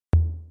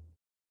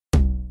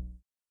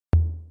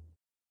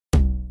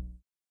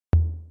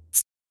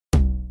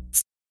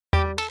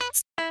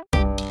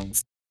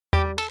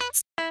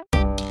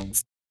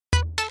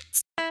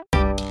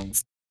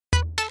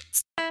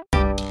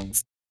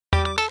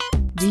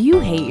Do you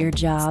hate your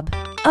job?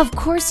 Of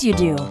course you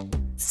do.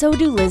 So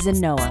do Liz and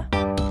Noah.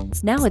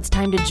 Now it's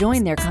time to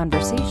join their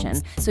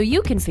conversation so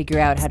you can figure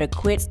out how to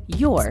quit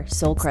your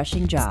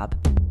soul-crushing job.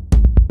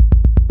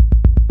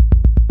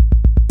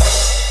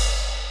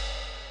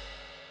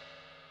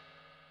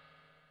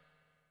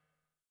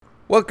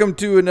 Welcome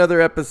to another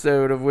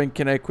episode of When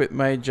Can I Quit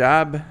My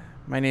Job?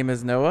 My name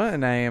is Noah,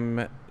 and I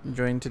am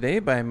joined today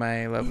by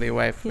my lovely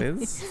wife,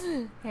 Liz.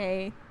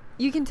 Hey,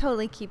 you can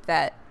totally keep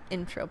that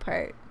intro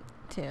part,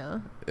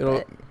 too.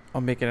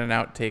 I'll make it an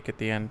outtake at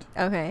the end.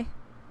 Okay.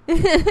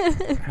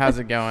 How's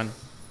it going?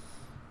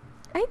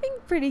 I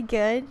think pretty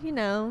good,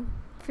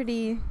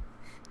 pretty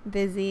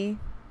busy.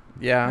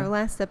 Yeah. Our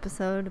last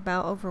episode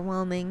about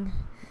overwhelming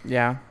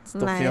Yeah,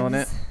 still lives. feeling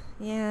it.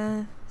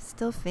 Yeah,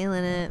 still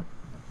feeling it.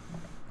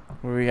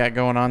 What do we got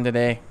going on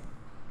today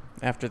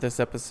after this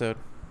episode?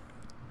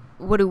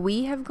 What do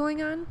we have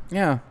going on?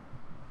 Yeah.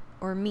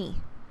 Or me?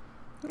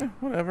 Yeah,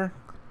 whatever.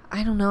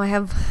 I don't know. I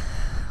have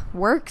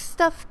work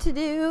stuff to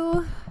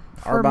do.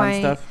 Arbonne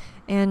stuff?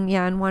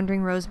 And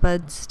Wandering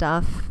Rosebud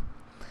stuff.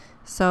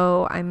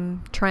 So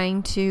I'm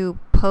trying to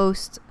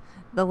post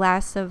the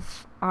last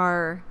of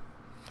our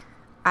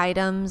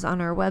items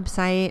on our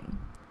website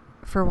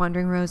for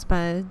Wandering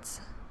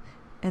Rosebuds.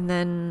 And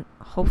then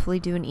hopefully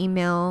do an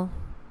email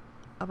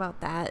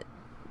about that.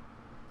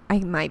 I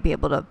might be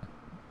able to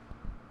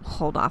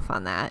hold off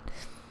on that.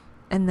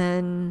 And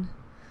then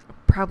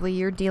probably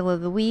your deal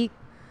of the week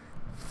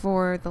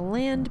for the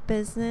land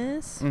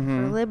business,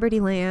 for Liberty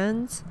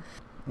Lands,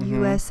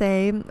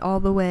 USA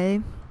all the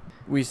way.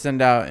 We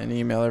send out an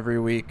email every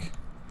week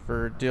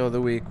for deal of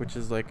the week, which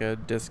is like a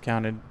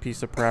discounted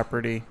piece of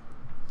property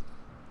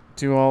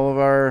to all of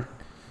our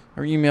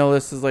email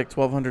list is like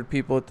 1,200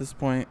 people at this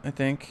point, I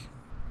think.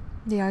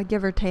 Yeah,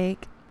 give or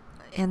take.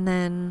 And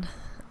then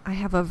I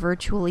have a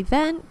virtual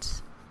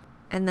event,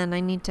 and then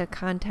I need to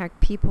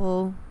contact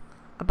people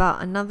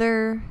about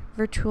another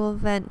virtual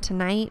event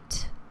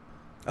tonight.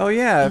 Oh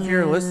yeah, if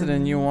you're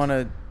listening, you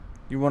wanna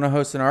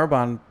host an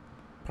Arbonne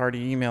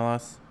party, email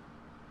us.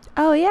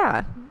 Oh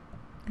yeah,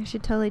 I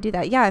should totally do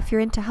that. Yeah, if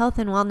you're into health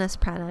and wellness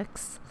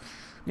products.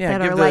 Yeah,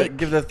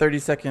 give the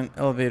 30-second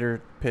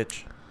elevator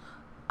pitch.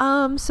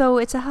 So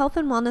it's a health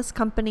and wellness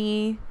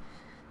company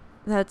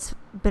that's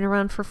been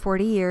around for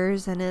 40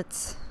 years, and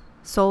it's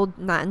sold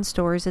not in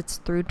stores, it's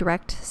through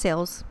direct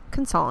sales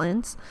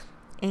consultants,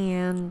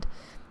 and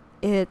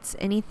it's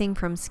anything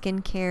from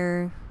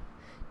skincare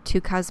to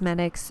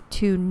cosmetics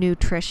to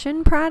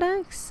nutrition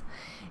products.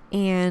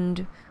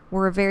 And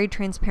we're a very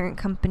transparent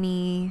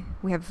company.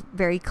 We have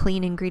very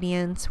clean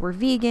ingredients. We're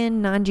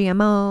vegan,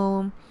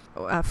 non-GMO,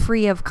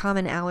 free of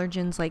common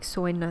allergens like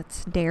soy,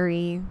 nuts,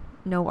 dairy,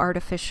 no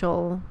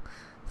artificial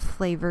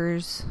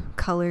flavors,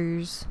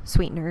 colors,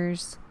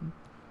 sweeteners,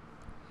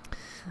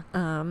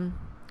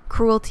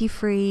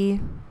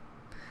 cruelty-free,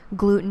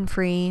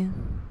 gluten-free.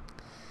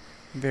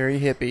 Very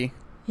hippie.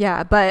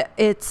 Yeah, but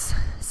it's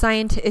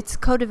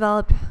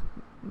co-developed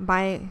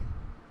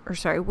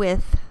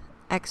with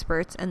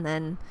experts and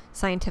then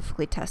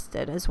scientifically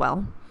tested as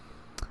well.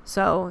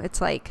 So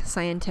it's like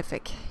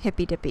scientific,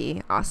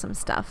 hippy-dippy, awesome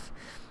stuff.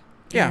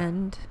 Yeah.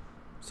 And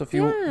so if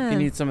you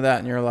need some of that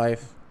in your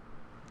life,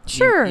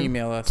 sure,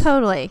 email us.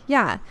 Totally.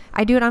 Yeah.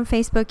 I do it on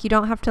Facebook. You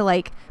don't have to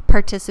like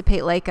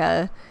participate like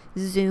a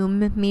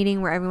Zoom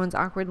meeting where everyone's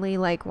awkwardly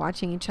like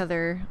watching each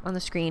other on the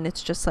screen.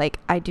 It's just like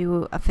I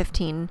do a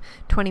 15-20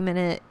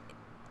 minute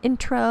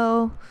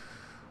intro,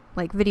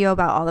 like video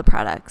about all the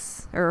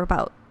products or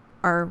about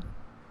our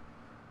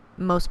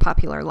most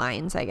popular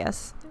lines, I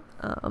guess.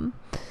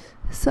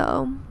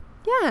 So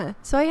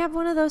I have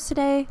one of those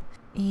today.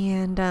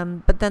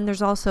 And but then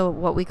there's also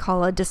what we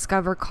call a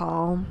discover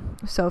call.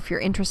 So if you're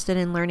interested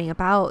in learning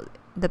about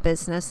the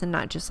business and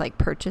not just like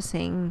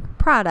purchasing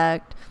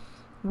product,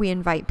 we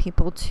invite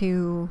people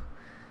to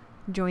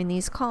join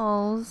these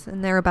calls,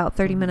 and they're about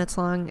 30 minutes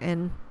long,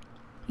 and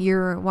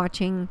you're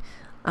watching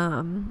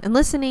and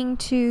listening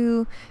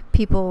to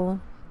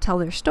people tell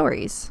their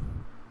stories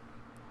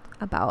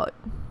about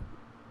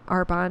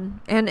Arbonne.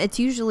 And it's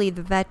usually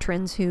the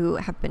veterans who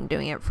have been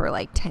doing it for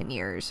like 10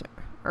 years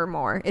or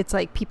more. It's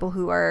like people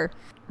who are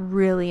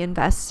really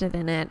invested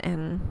in it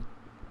and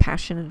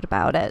passionate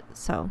about it.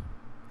 So,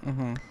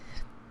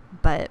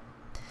 but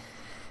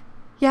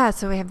yeah,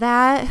 so we have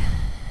that.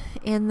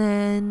 And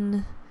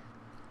then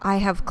I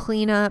have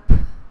cleanup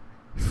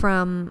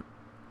from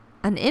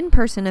an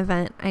in-person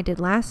event I did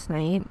last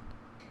night.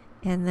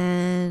 And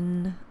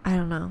then, I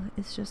don't know.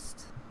 It's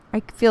just,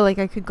 I feel like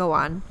I could go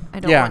on. I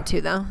don't want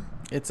to, though.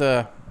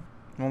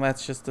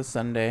 That's just a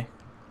Sunday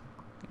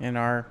in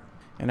our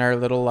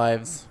little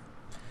lives.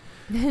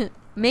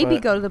 Maybe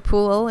go to the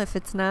pool if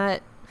it's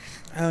not.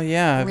 Oh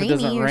yeah, if it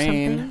doesn't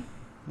rain. Something.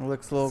 It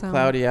looks a little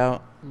cloudy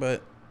out,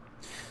 but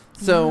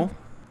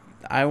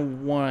I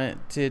wanted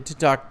to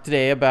talk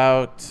today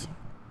about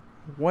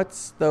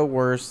what's the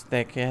worst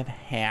that could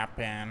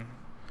happen.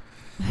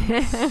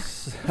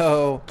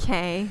 So,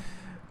 Okay.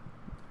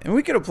 and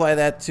we could apply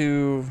that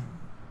to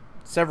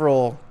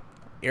several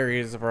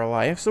areas of our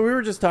life. So we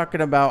were just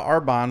talking about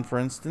Arbonne, for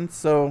instance.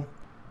 So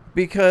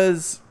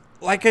because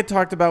like I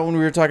talked about when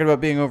we were talking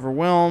about being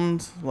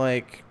overwhelmed,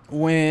 like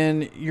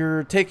when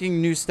you're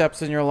taking new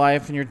steps in your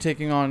life and you're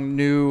taking on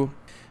new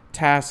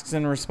tasks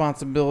and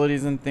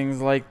responsibilities and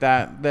things like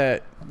that,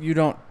 that you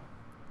don't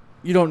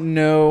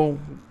know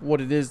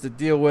what it is to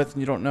deal with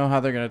and you don't know how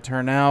they're going to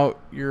turn out,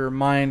 your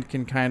mind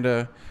can kind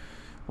of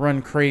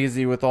run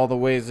crazy with all the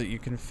ways that you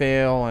can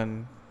fail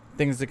and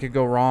things that could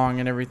go wrong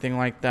and everything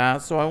like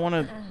that. So I want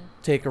to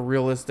take a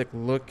realistic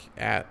look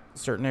at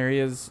certain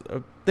areas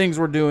of things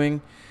we're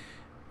doing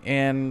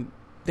and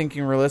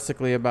thinking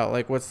realistically about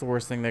like what's the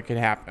worst thing that could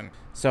happen.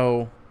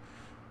 So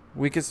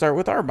we could start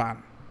with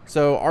Arbonne.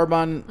 So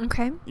Arbonne,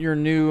 Okay. your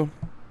new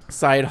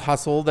side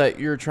hustle that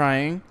you're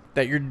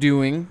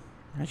doing.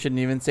 I shouldn't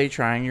even say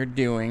trying, you're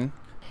doing.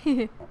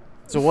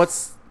 So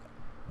let's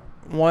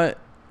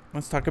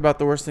talk about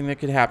the worst thing that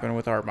could happen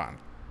with Arbonne.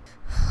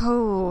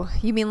 Oh,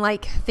 you mean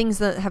like things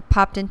that have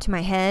popped into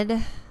my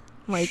head?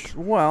 Like,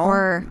 well,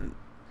 or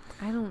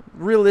I don't.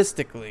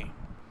 realistically,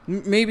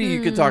 maybe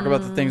you could talk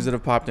about the things that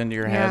have popped into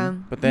your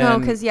head, but then no,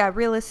 because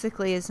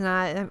realistically is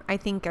not. I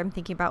think I'm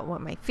thinking about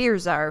what my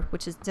fears are,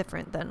 which is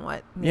different than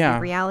what maybe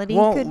reality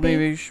could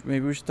be.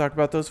 Maybe we should talk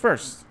about those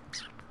first.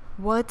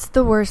 What's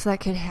the worst that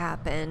could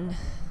happen?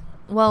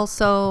 Well,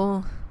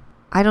 so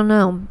I don't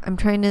know. I'm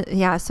trying to.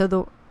 Yeah. So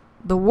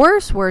the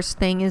worst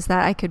thing is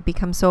that I could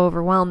become so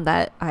overwhelmed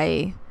that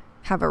I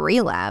have a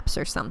relapse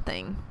or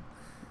something.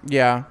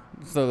 Yeah.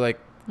 So like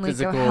Like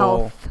physical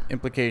health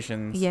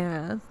implications.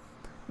 Yeah.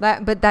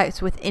 But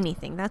that's with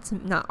anything. That's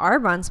not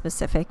Arbonne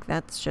specific.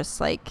 That's just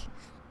like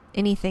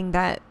anything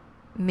that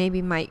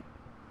maybe might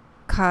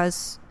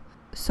cause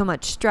so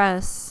much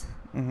stress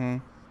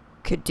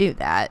could do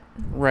that.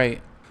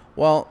 Right.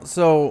 Well,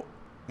 so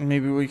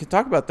maybe we could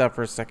talk about that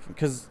for a second,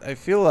 because I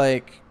feel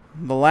like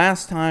the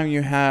last time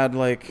you had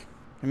like,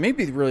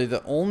 maybe really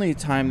the only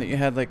time that you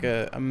had like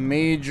a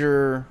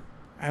major,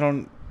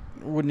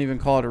 wouldn't even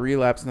call it a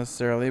relapse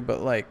necessarily,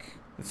 but like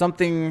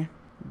something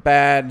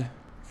bad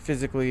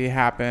physically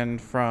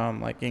happened from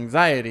like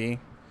anxiety.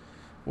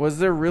 Was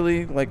there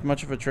really like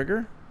much of a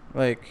trigger?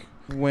 Like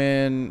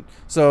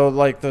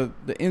like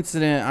the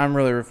incident I'm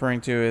really referring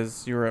to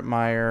is you were at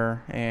Meijer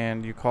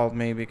and you called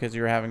me because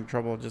you were having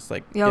trouble just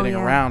like getting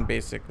around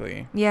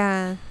basically.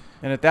 Yeah.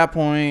 And at that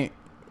point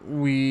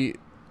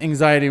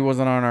anxiety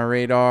wasn't on our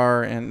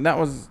radar, and that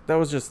was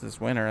just this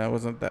winter. That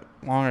wasn't that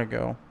long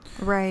ago.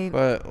 Right.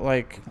 But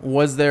like,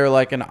 was there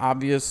like an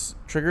obvious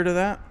trigger to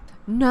that?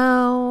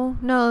 No,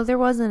 there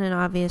wasn't an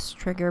obvious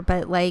trigger,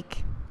 but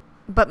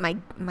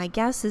my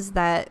guess is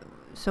that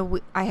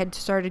I had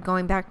started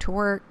going back to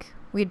work.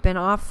 We'd been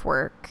off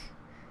work.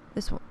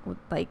 This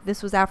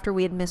was after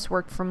we had missed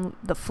work from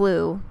the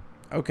flu.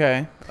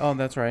 Okay. Oh,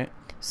 that's right.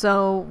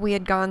 So we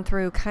had gone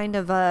through kind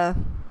of a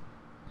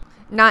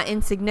not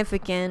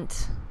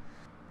insignificant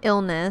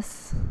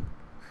illness,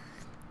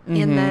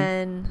 and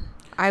then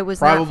I was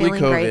probably not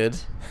feeling COVID.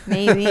 great.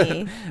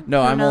 Maybe.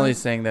 No, I'm only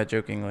saying that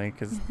jokingly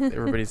because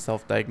everybody's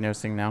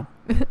self-diagnosing now.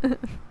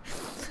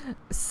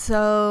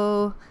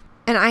 So,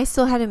 and I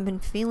still hadn't been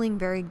feeling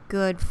very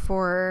good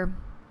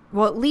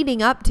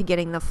leading up to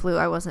getting the flu.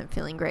 I wasn't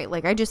feeling great.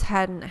 Like I just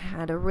hadn't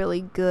had a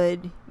really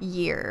good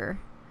year.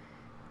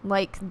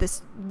 Like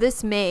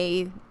this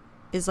May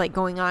is like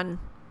going on,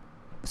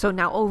 so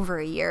now over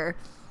a year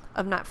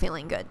of not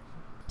feeling good.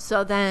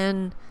 So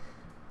then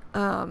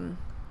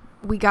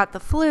we got the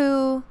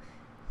flu,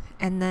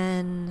 and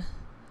then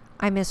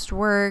I missed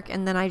work,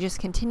 and then I just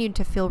continued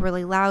to feel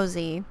really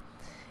lousy.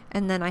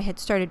 And then I had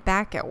started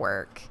back at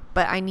work,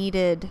 but I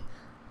needed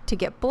to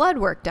get blood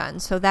work done.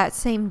 So that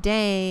same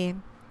day,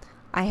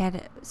 I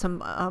had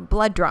some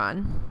blood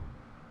drawn.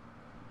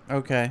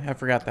 Okay, I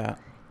forgot that.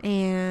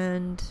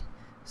 And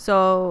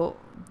so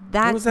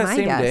that's my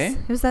guess. Day?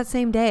 It was that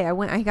same day.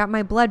 I got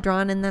my blood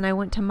drawn, and then I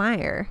went to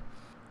Meijer.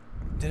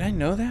 Did I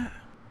know that?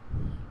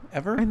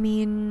 Ever? I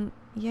mean,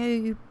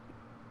 yeah,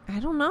 I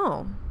don't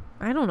know.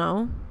 I don't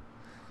know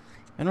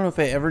if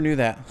I ever knew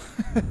that.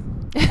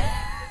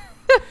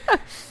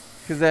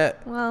 Because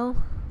that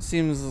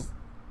seems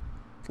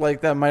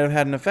like that might have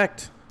had an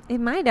effect. It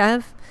might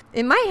have.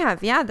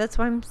 Yeah, that's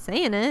why I'm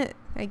saying it,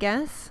 I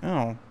guess.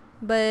 Oh.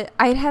 But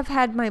I have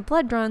had my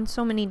blood drawn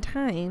so many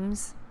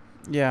times.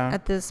 Yeah.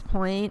 At this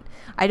point,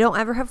 I don't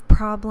ever have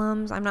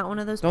problems. I'm not one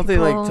of those people. Don't they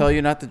like tell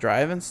you not to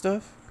drive and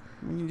stuff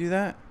when you do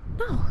that?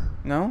 No.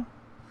 No?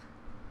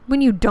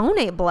 When you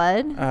donate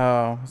blood.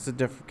 Oh, it's a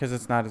different, because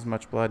it's not as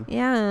much blood.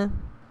 Yeah.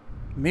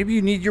 Maybe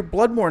you need your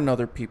blood more than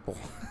other people.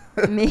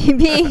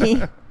 Maybe.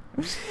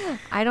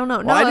 I don't know.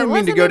 Well, no, I didn't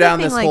mean to go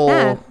down this like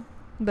whole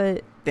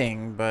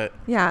thing, but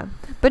yeah.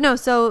 But no,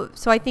 so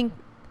I think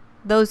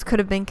those could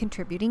have been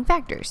contributing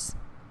factors.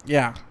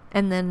 Yeah.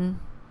 And then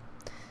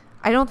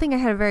I don't think I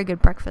had a very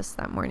good breakfast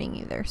that morning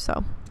either,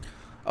 so.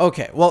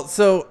 Okay. Well,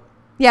 so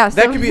yeah,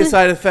 that could be a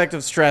side effect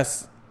of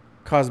stress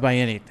caused by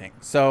anything.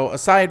 So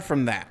aside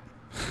from that,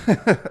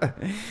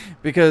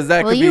 Because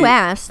that Well, could you be,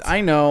 asked.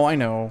 I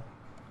know,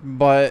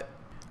 but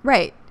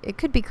Right. It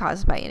could be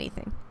caused by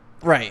anything.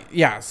 right,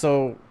 yeah.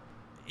 So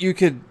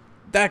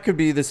that could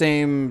be the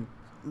same.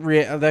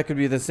 That could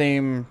be the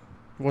same.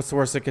 What's the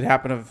worst that could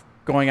happen of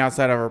going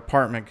outside of our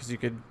apartment? Because you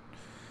could.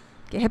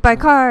 Get hit by a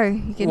car.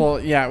 You could, Well,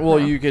 yeah. Well,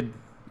 no. you could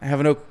have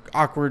an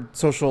awkward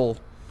social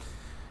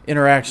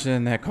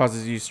interaction that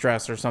causes you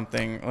stress or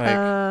something. Like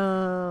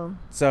Oh.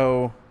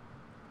 so.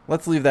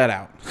 Let's leave that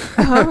out.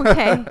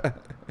 Okay.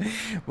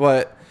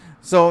 But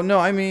so no,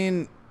 I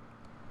mean,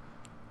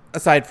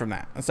 aside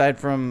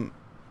from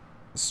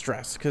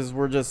stress, because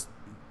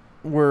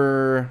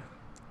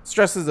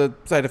stress is a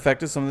side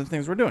effect of some of the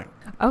things we're doing.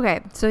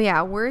 Okay. So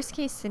yeah, worst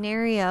case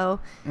scenario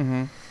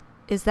Mm-hmm.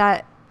 is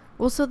that,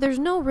 well, so there's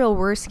no real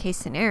worst case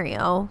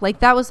scenario. Like,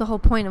 that was the whole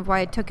point of why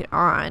I took it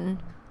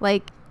on.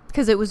 Like,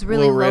 because it was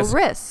really low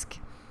risk.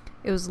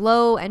 It was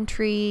low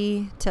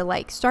entry to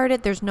like start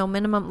it. There's no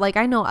minimum. Like,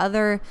 I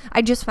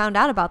just found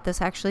out about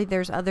this actually.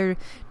 There's other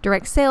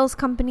direct sales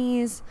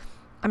companies.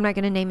 I'm not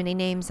going to name any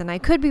names and I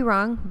could be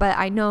wrong, but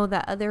I know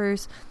that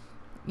others,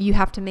 you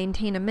have to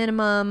maintain a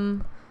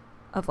minimum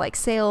of like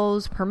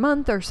sales per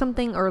month or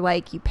something, or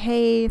like you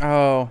pay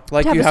Oh,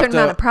 like to have you a have certain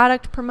amount to. of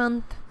product per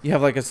month. You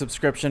have like a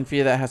subscription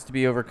fee that has to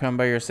be overcome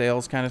by your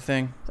sales, kind of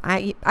thing.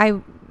 I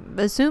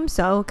assume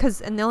so,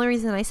 and the only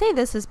reason I say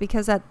this is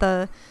because at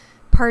the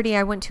party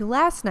I went to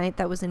last night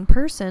that was in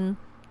person,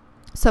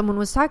 someone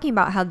was talking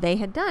about how they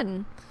had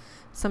done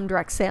some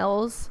direct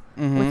sales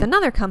with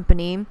another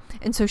company,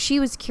 and so she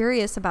was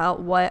curious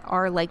about what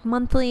our like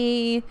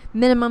monthly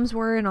minimums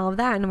were and all of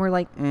that, and we're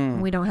like,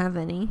 we don't have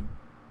any.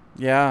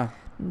 Yeah.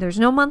 There's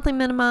no monthly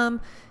minimum.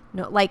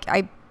 No, like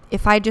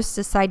if I just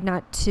decide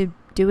not to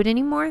do it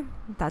anymore,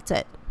 that's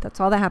it.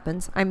 That's all that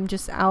happens. I'm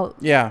just out.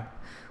 Yeah.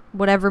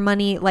 Whatever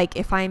money, like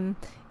if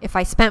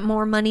I spent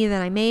more money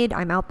than I made,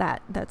 I'm out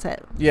that's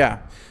it. Yeah.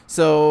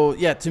 So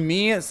yeah, to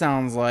me it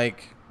sounds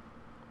like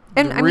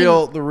And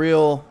the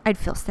real I'd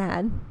feel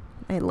sad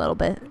a little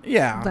bit.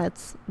 yeah.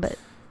 But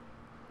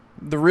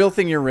The real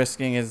thing you're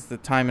risking is the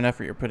time and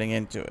effort you're putting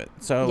into it.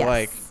 So yes.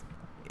 like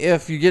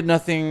if you get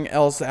nothing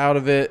else out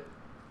of it,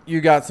 you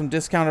got some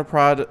discounted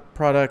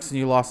products and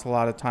you lost a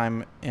lot of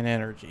time and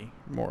energy,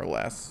 more or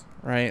less,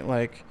 right?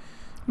 Like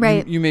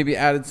right. you maybe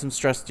added some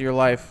stress to your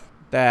life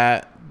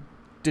that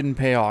didn't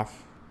pay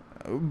off.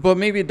 But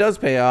maybe it does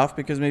pay off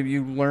because maybe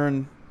you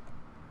learn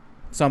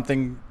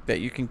something that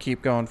you can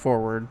keep going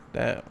forward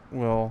that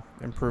will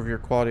improve your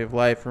quality of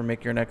life or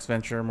make your next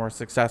venture more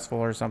successful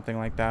or something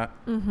like that.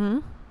 Mm-hmm.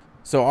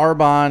 So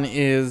Arbonne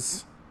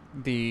is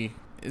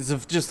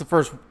just the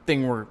first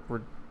thing we're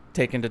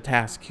taking to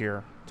task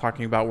here,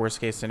 talking about worst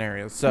case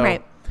scenarios. So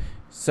Right.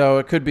 So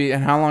it could be,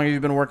 and how long have you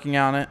been working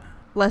on it?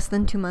 Less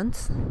than 2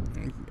 months.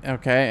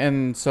 Okay,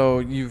 and so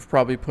you've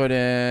probably put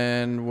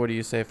in, what do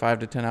you say, 5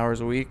 to 10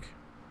 hours a week?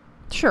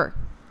 Sure.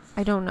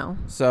 I don't know.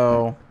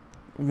 So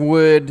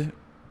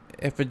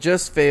if it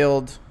just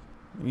failed,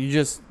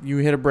 you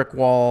hit a brick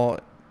wall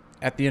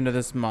at the end of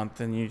this month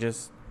and you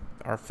just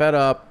are fed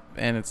up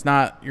and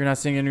you're not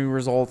seeing any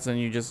results and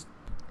you just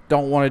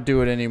don't want to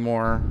do it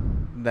anymore,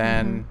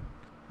 then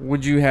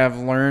would you have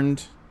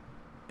learned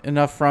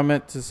enough from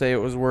it to say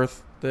it was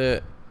worth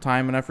the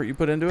time and effort you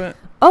put into it?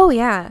 Oh,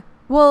 yeah.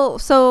 Well,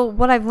 so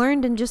what I've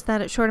learned in just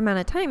that short amount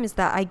of time is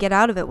that I get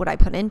out of it what I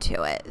put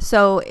into it.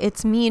 So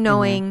it's me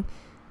knowing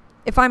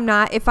if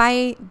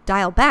I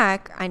dial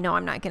back, I know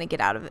I'm not going to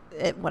get out of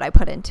it what I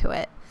put into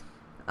it.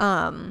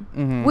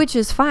 Which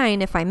is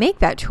fine if I make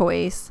that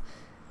choice.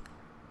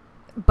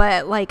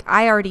 But like,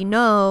 I already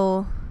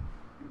know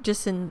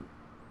just in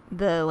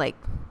the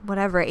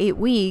 8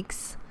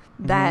 weeks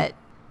that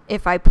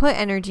if I put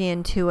energy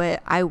into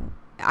it,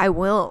 I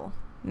will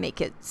make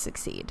it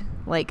succeed.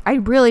 Like, I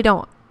really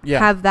don't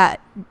have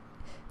that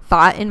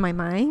thought in my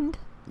mind.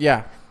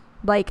 Yeah.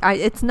 Like,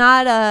 it's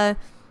not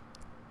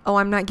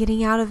I'm not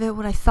getting out of it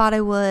what I thought I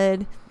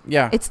would.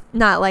 Yeah. It's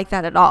not like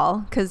that at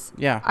all. Because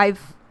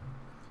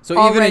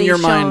So even in your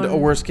mind, a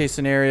worst case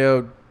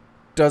scenario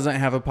doesn't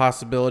have a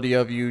possibility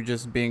of you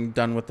just being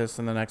done with this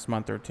in the next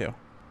month or two.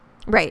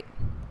 Right.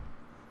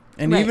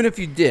 And even if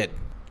you did,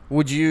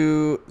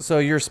 so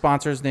your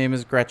sponsor's name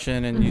is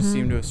Gretchen and you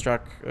seem to have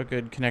struck a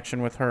good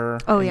connection with her.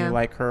 Oh, and yeah. You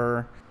like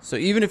her. So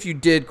even if you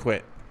did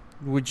quit,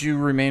 would you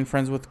remain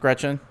friends with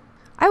Gretchen?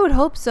 I would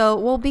hope so.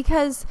 Well,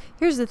 because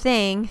here's the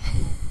thing.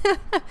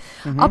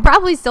 I'll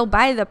probably still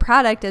buy the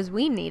product as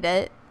we need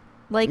it.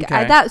 Like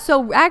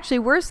so actually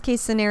worst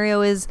case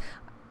scenario is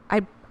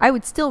I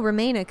would still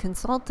remain a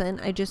consultant.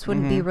 I just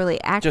wouldn't be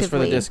really actively. Just for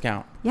the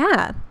discount.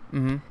 Yeah.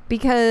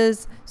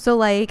 Because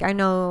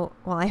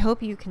I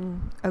hope you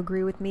can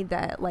agree with me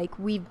that like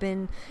we've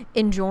been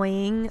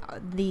enjoying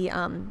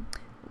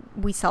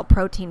we sell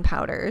protein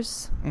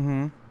powders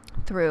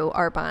through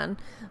Arbonne.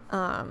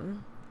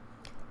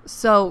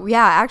 So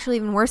yeah, actually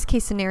even worst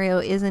case scenario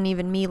isn't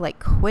even me like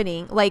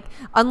quitting, like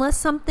unless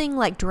something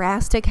like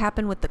drastic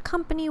happened with the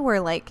company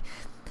where like,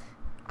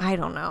 I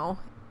don't know,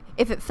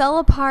 if it fell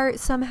apart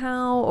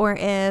somehow or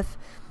if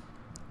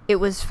it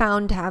was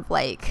found to have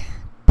like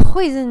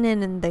poison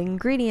in the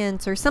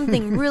ingredients or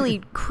something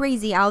really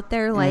crazy out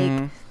there,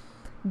 like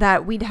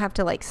that we'd have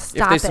to like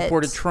stop it. If they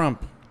supported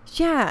Trump.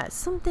 Yeah,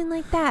 something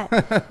like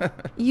that.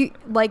 You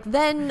like,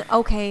 then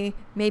okay,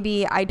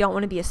 maybe I don't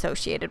want to be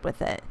associated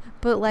with it.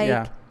 But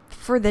like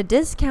for the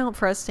discount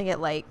for us to get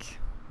like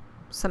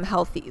some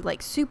healthy,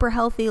 like super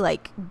healthy,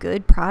 like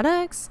good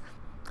products,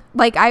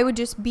 like I would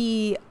just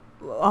be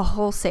a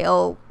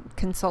wholesale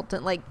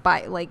consultant,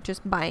 like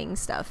just buying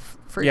stuff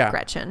for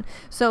Gretchen.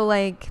 So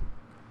like,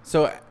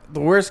 so the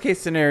worst case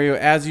scenario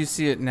as you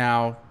see it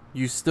now,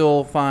 you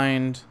still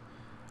find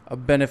a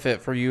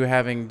benefit for you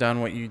having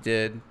done what you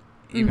did,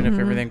 even if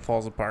everything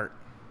falls apart.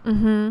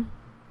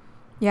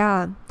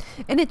 Yeah.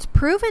 And it's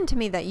proven to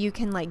me that you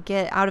can like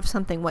get out of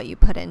something what you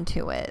put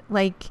into it.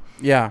 Like,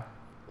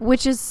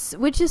 which is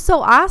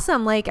so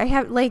awesome. Like I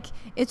have, like,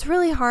 it's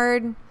really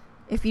hard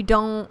if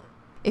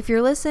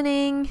you're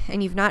listening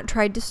and you've not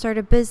tried to start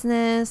a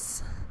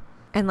business,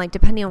 and like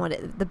depending on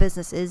what the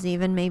business is,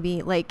 even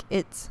maybe like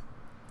it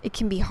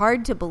can be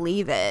hard to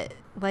believe it.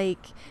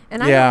 Like,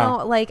 and I don't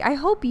know, like I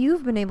hope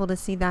you've been able to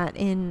see that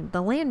in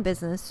the land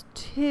business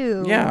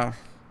too. Yeah.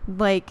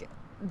 Like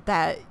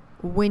that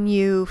when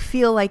you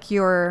feel like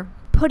you're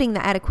putting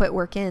the adequate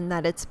work in,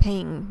 that it's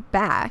paying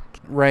back.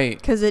 Right.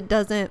 Because it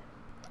doesn't,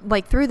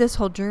 like through this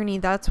whole journey,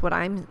 that's what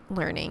I'm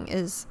learning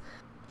is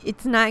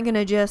it's not going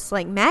to just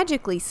like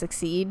magically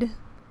succeed.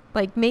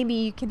 Like maybe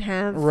you can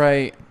have.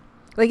 Right.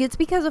 Like it's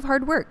because of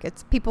hard work.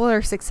 It's people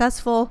are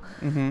successful.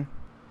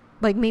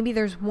 Like maybe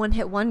there's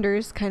one-hit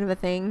wonders kind of a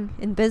thing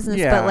in business.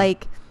 But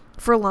like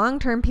for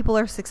long-term, people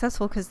are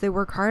successful because they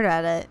work hard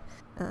at it,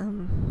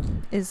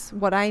 is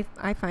what I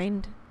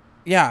find.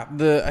 Yeah.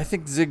 I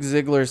think Zig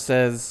Ziglar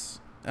says,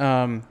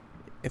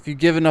 if you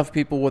give enough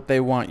people what they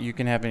want, you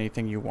can have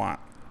anything you want.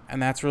 And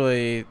that's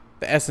really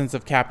the essence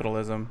of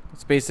capitalism.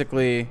 It's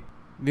basically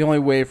the only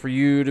way for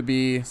you to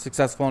be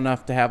successful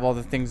enough to have all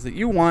the things that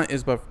you want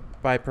is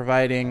by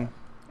providing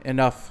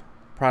enough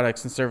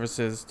products and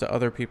services to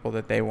other people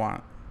that they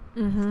want.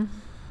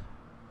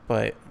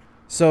 But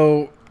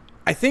so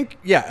I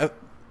think the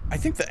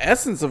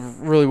essence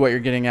of really what you're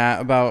getting at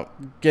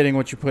about getting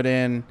what you put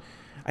in,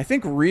 I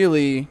think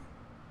really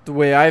the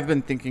way I've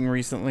been thinking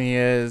recently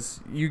is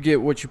you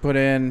get what you put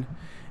in.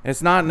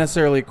 It's not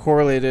necessarily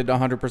correlated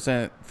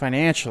 100%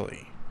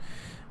 financially.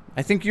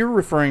 I think you're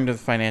referring to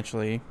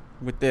financially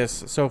with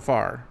this so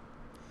far.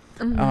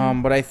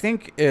 But I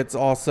think it's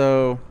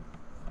also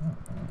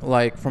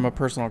like from a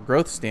personal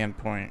growth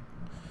standpoint,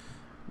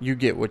 you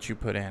get what you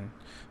put in.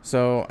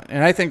 So,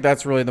 and I think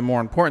that's really the more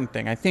important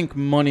thing. I think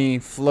money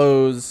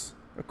flows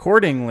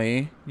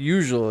accordingly,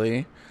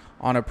 usually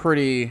on a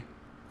pretty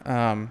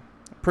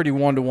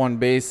one-to-one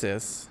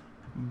basis,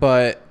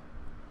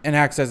 and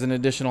acts as an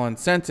additional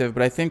incentive.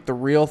 But I think the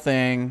real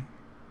thing,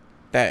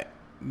 the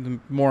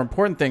more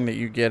important thing that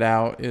you get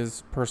out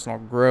is personal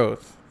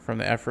growth from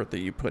the effort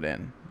that you put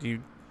in. Do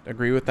you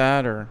agree with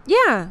that? Or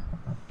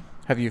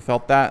have you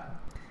felt that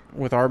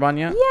with Arbonne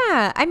yet?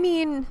 Yeah. I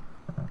mean,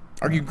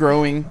 are you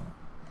growing?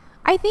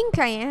 I think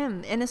I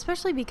am. And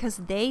especially because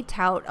they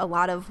tout a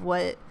lot of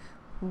what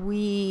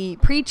we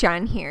preach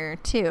on here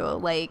too.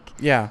 Like,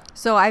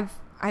 so I've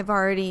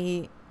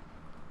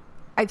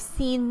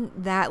seen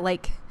that,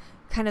 like,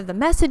 kind of the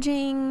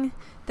messaging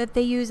that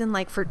they use and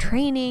like for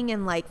training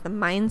and like the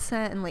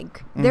mindset and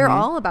like they're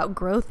all about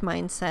growth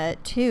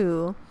mindset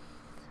too,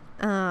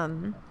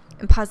 and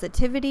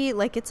positivity.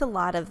 Like it's a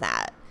lot of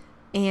that.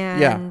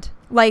 And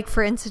like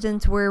for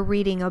instance, we're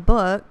reading a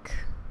book,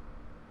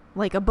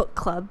 like a book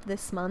club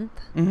this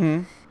month.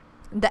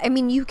 I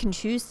mean, you can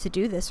choose to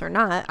do this or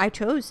not. I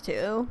chose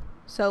to.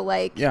 So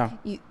like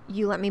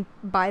you let me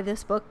buy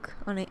this book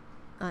on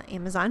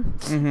Amazon.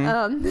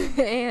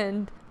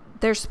 And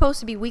there's supposed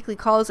to be weekly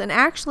calls, and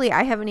actually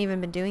I haven't even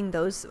been doing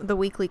the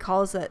weekly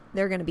calls that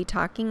they're going to be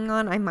talking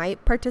on. I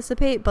might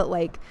participate, but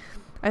like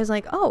I was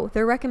like, oh,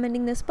 they're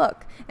recommending this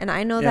book and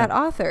I know that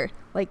author,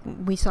 like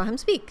we saw him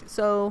speak,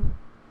 so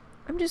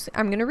I'm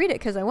going to read it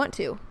because I want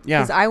to,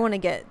 because I want to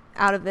get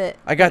out of it.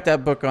 I got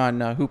that book on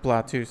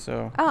Hoopla too,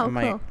 so I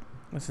might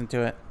listen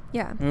to it.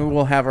 Maybe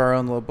we'll have our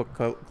own little book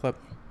club.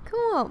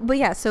 Cool. But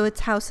yeah, so it's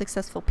How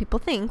Successful People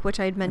Think, which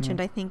I had mentioned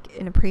I think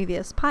in a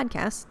previous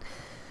podcast.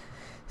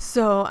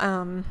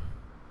 So,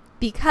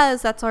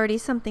 because that's already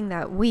something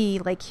that we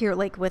like here,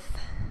 like with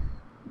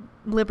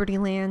Liberty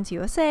Lands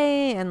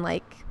USA and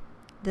like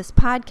this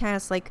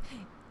podcast, like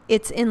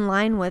it's in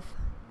line with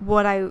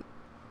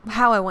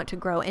how I want to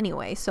grow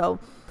anyway. So,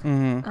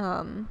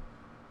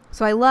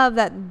 so I love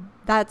that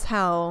that's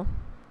how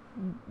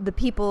the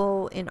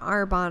people in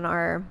Arbonne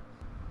are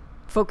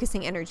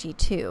focusing energy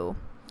too.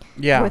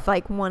 With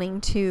like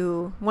wanting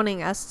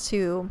us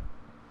to.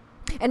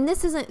 And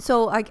this isn't,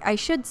 so I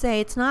should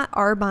say it's not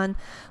Arbonne,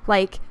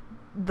 like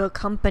the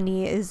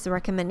company is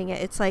recommending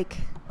it. It's like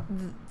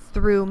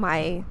through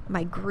my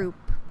group.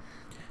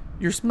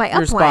 Your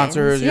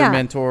sponsors, your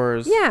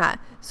mentors. Yeah.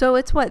 So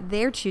it's what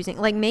they're choosing.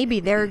 Like maybe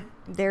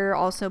they're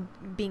also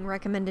being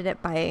recommended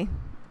it by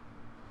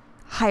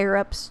higher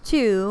ups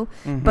too.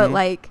 But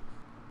like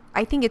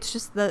I think it's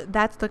just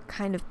that's the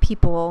kind of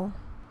people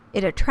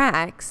it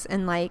attracts,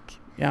 and like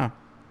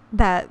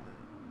that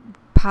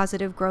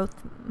positive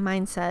growth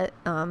mindset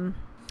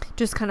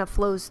just kind of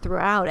flows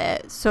throughout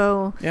it.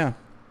 So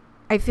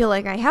I feel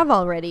like I have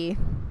already,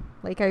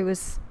 like I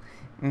was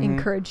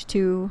encouraged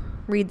to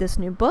read this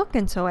new book,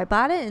 and so I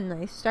bought it and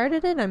I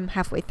started it. I'm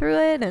halfway through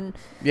it, and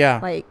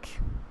like,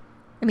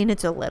 I mean,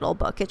 it's a little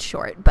book, it's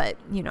short, but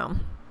you know,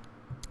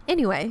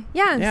 anyway,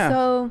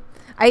 so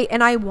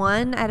I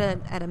won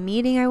at a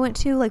meeting I went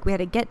to. Like, we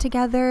had a get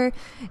together,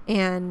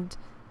 and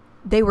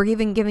they were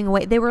even giving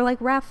away, they were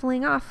like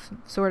raffling off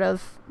sort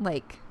of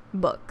like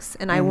books,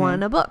 and I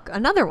won a book,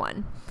 another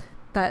one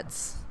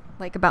that's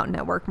like about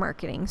network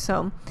marketing.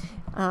 So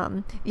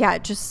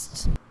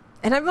just,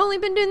 and I've only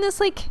been doing this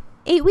like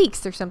 8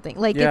 weeks or something.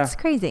 Like, it's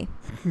crazy.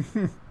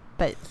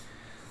 But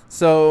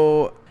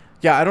so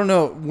I don't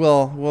know,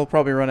 we'll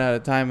probably run out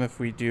of time if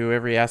we do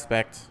every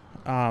aspect.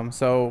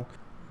 So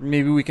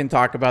maybe we can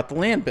talk about the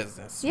land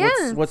business.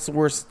 What's the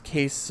worst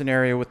case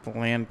scenario with the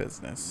land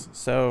business?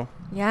 So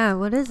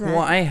what is that? Well,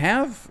 I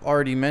have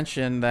already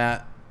mentioned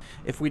that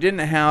if we didn't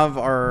have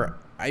our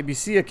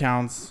IBC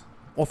accounts,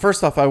 well,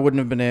 first off, I wouldn't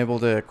have been able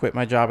to quit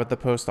my job at the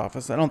post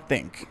office. I don't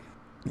think.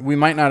 We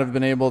might not have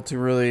been able to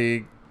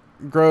really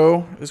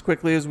grow as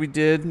quickly as we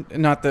did.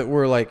 Not that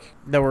we're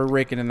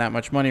raking in that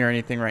much money or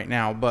anything right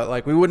now, but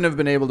like, we wouldn't have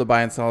been able to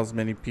buy and sell as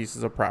many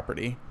pieces of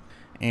property.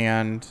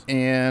 And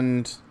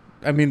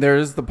I mean, there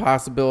is the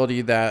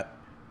possibility that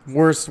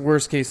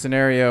worst case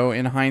scenario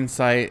in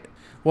hindsight.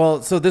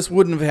 Well, so this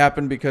wouldn't have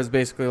happened because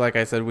basically, like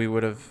I said, we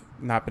would have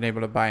not been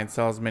able to buy and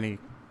sell as many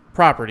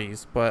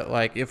properties. But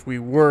like, if we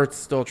were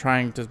still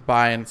trying to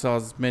buy and sell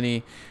as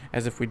many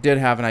as if we did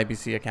have an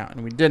IBC account,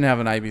 and we didn't have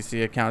an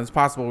IBC account, it's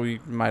possible we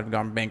might have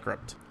gone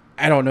bankrupt.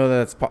 I don't know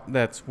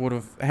that's would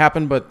have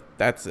happened, but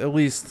that's at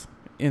least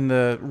in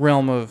the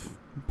realm of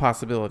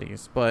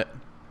possibilities. But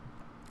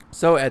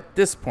so at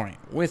this point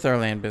with our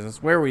land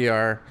business, where we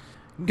are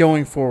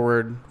going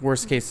forward,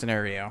 worst case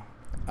scenario.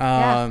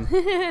 So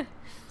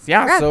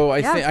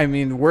I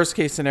mean, worst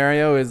case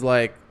scenario is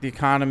like the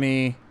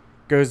economy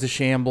goes to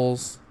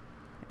shambles,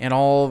 and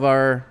all of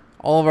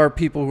our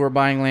people who are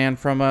buying land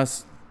from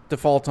us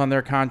default on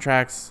their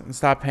contracts and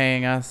stop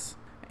paying us,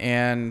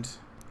 and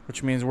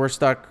which means we're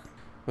stuck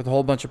with a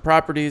whole bunch of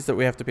properties that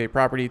we have to pay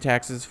property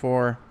taxes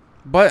for.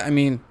 But I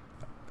mean,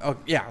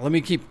 let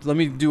me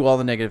do all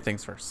the negative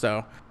things first.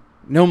 So,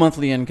 no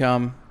monthly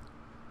income.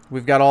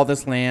 We've got all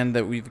this land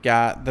that we've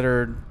got that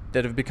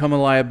have become a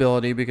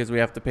liability because we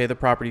have to pay the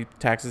property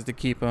taxes to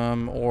keep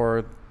them,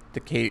 or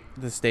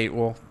the state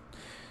will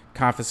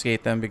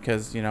confiscate them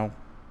because, you know,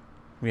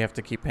 we have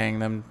to keep paying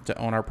them to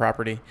own our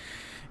property.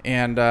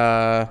 And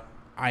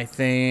I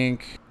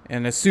think,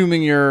 and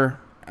assuming your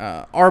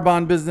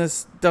Arbonne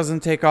business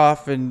doesn't take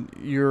off and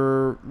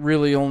you're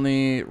really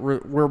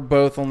we're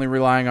both only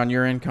relying on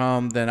your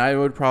income, then I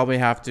would probably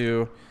have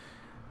to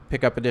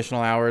pick up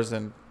additional hours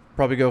and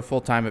probably go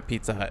full-time at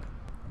Pizza Hut.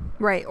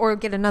 Right, or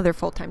get another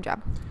full-time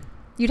job.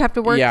 You'd have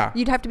to work. Yeah.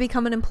 You'd have to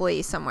become an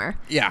employee somewhere.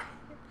 Yeah.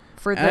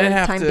 For the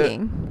time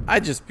being.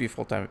 I'd just be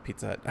full-time at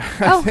Pizza Hut.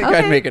 I think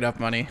I'd make enough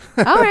money.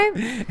 All right.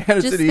 And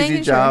it's an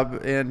easy job.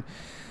 Sure. And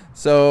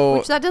so.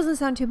 Which that doesn't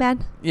sound too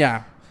bad.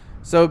 Yeah.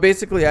 So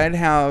basically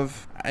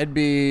I'd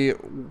be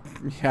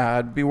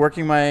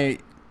working my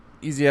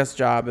easiest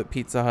job at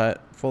Pizza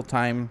Hut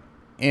full-time,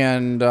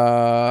 and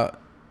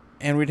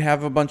we'd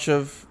have a bunch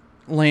of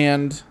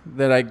land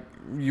that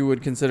you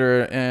would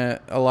consider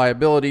a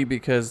liability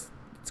because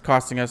it's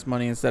costing us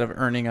money instead of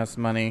earning us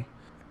money.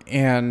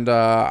 And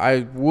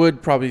I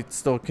would probably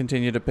still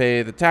continue to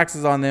pay the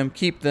taxes on them,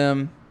 keep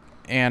them,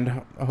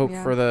 and hope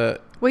for the...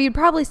 Well, you'd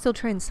probably still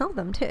try and sell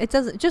them too. It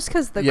doesn't... Just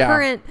because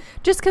current...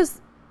 Just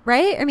because...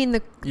 Right? I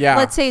mean,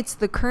 let's say it's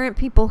the current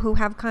people who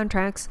have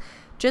contracts,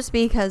 just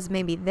because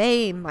maybe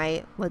they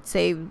might, let's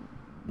say,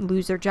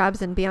 lose their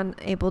jobs and be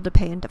unable to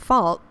pay in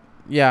default.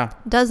 Yeah.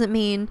 Doesn't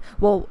mean,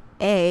 well,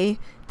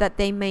 that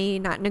they may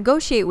not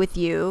negotiate with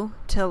you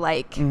to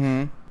like...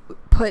 Mm-hmm.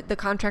 Put the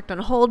contract on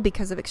hold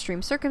because of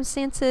extreme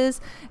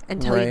circumstances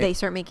until they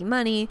start making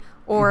money,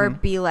 or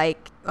be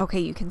like, okay,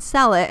 you can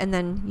sell it, and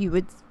then you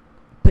would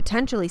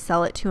potentially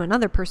sell it to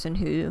another person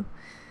who,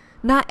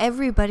 not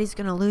everybody's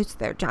going to lose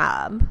their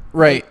job.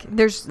 Right. Like,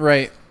 there's.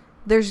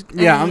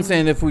 I'm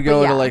saying if we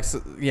go to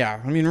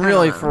I mean,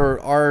 really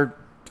for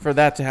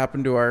that to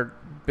happen to our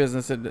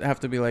business, it'd have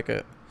to be like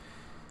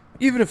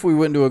even if we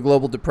went into a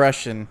global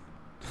depression,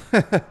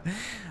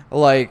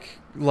 like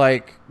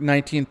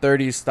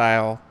 1930s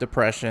style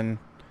depression,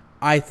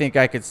 I think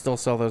I could still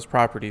sell those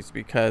properties,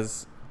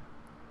 because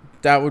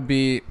that would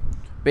be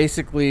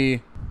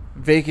basically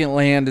vacant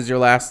land is your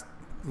last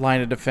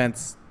line of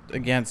defense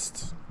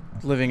against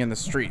living in the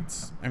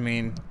streets. I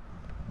mean,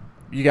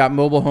 you got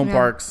mobile home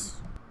parks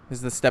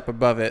is the step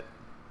above it,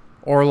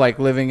 or like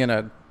living in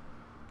a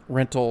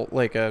rental,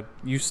 like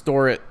you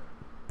store it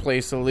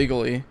place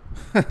illegally.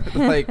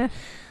 Like,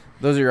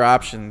 those are your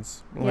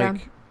options.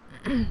 Like,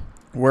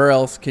 where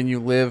else can you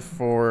live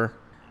for?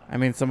 I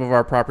mean, some of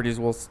our properties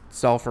will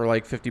sell for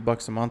like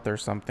 $50 a month or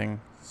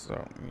something.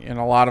 So, and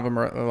a lot of them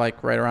are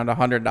like right around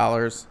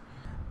 $100.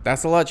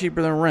 That's a lot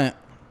cheaper than rent.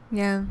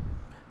 Yeah.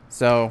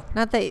 So,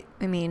 Not that,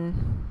 I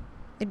mean,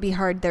 it'd be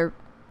hard. They're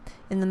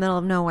in the middle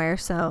of nowhere,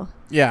 so.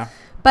 yeah.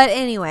 But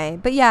anyway,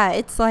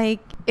 it's like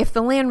if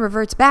the land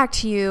reverts back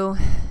to you,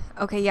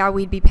 okay, yeah,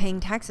 we'd be paying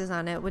taxes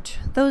on it, which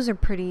those are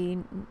pretty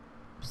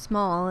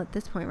small at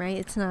this point, right?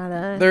 It's not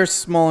a... They're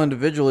small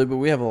individually, but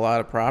we have a lot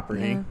of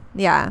property.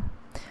 Yeah.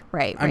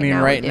 Right. I mean,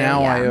 right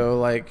now I owe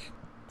like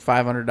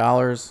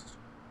 $500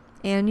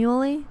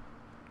 annually?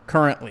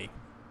 currently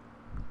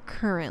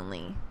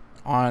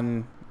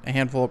On a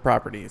handful of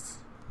properties.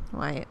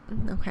 Right.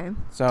 Okay.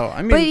 So,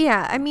 I mean... But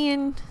yeah, I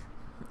mean,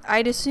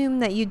 I'd assume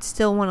that you'd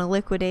still want to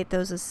liquidate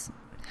those as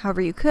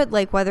however you could,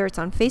 like whether it's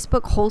on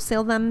Facebook,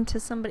 wholesale them to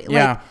somebody.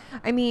 Yeah.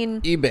 Like, I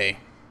mean... eBay.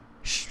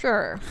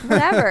 Sure.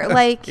 Whatever.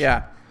 Like...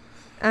 Yeah.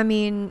 I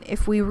mean,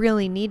 if we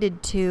really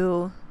needed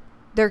to,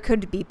 there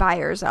could be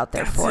buyers out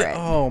there for it.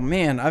 Oh,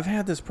 man. I've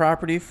had this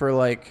property for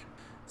like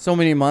so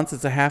many months.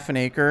 It's a half an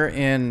acre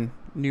in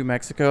New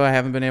Mexico. I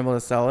haven't been able to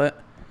sell it.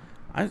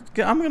 I'm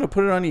going to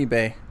put it on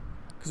eBay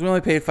because we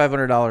only paid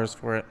 $500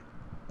 for it.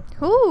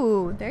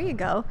 Ooh, there you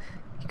go.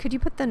 Could you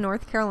put the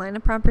North Carolina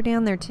property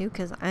on there too?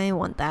 Because I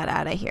want that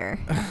out of here.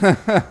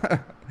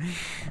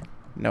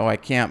 No, I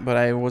can't, but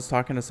I was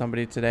talking to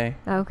somebody today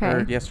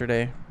or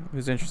yesterday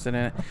who's interested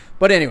in it.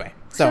 But anyway,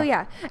 so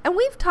yeah. And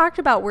we've talked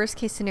about worst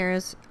case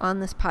scenarios on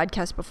this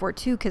podcast before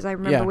too, because I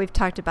remember we've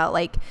talked about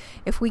like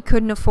if we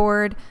couldn't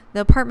afford the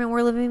apartment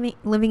we're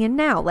living in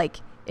now, like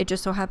it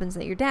just so happens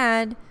that your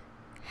dad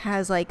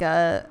has like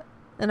an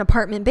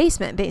apartment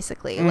basement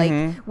basically. Mm-hmm.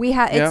 Like we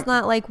have, it's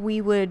not like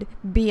we would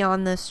be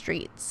on the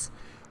streets.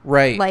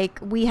 Right. Like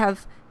we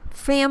have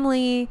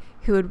family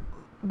who would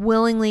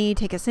willingly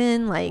take us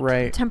in,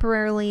 like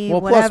temporarily,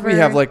 well, whatever. Plus we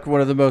have like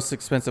one of the most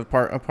expensive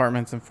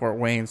apartments in Fort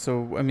Wayne.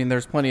 So, I mean,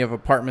 there's plenty of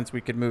apartments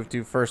we could move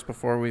to first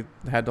before we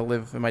had to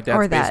live in my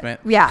dad's basement.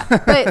 Yeah.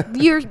 But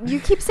you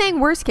keep saying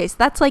worst case.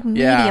 That's like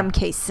medium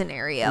case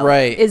scenario.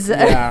 Right.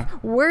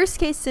 Worst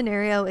case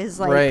scenario is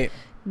like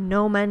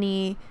no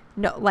money,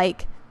 no,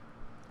 like,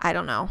 I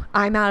don't know.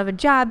 I'm out of a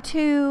job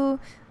too.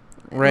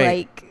 Right.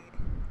 Like,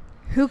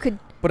 who could...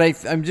 But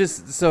I'm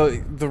just, so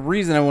the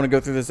reason I want to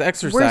go through this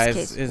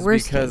exercise is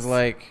because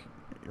like,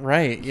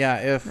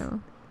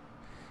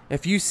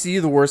 if you see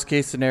the worst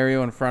case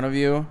scenario in front of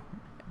you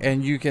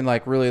and you can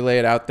like really lay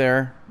it out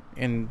there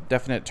in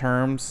definite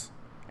terms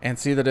and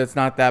see that it's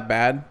not that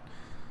bad,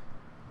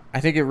 I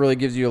think it really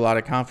gives you a lot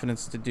of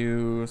confidence to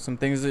do some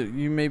things that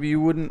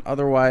you wouldn't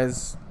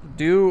otherwise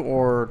do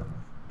or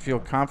feel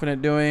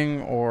confident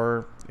doing,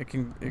 or it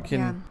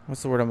can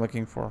what's the word I'm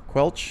looking for?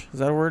 Quelch? Is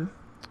that a word?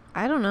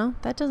 I don't know.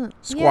 That doesn't...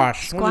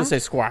 Squash. We'll just say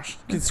squash.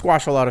 You can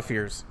squash a lot of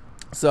fears.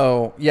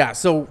 So,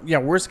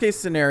 worst case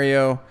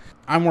scenario,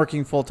 I'm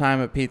working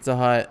full-time at Pizza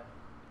Hut,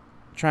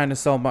 trying to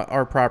sell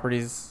our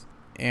properties,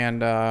 and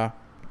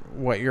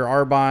your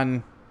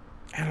Arbonne...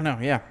 I don't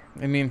know,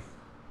 I mean...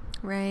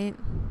 Right.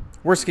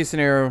 Worst case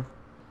scenario...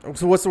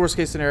 So what's the worst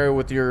case scenario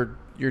with your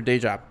day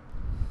job?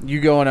 You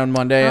go in on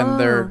Monday and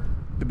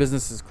the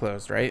business is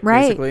closed, right?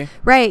 Right. Basically?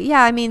 Right,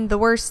 yeah. I mean, the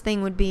worst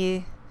thing would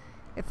be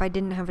if I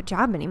didn't have a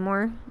job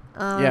anymore.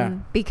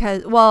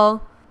 Because,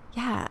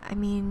 I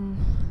mean,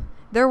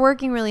 they're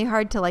working really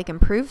hard to like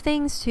improve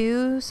things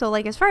too. So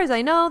like, as far as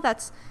I know,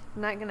 that's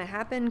not going to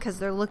happen because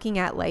they're looking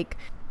at like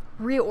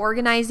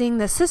reorganizing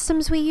the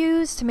systems we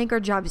use to make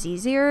our jobs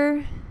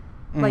easier,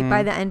 like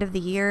by the end of the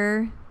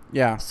year.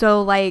 Yeah.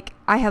 So like,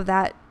 I have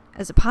that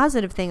as a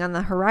positive thing on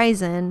the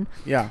horizon.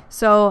 Yeah.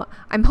 So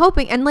I'm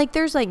hoping, and like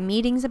there's like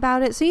meetings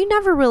about it, so you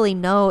never really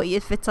know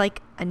if it's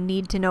like a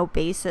need to know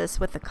basis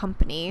with the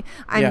company.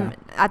 I'm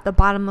at the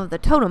bottom of the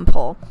totem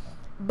pole.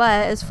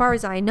 But as far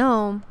as I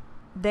know,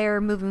 they're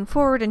moving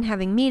forward and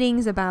having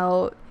meetings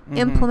about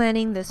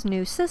implementing this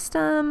new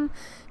system.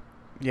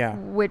 Yeah.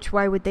 Which,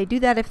 why would they do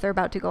that if they're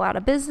about to go out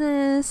of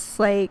business?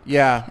 Like, so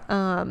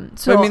I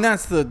mean,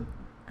 that's the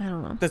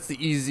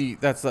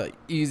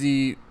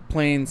easy,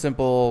 plain,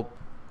 simple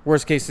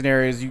worst case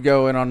scenario is you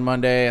go in on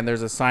Monday and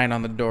there's a sign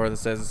on the door that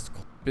says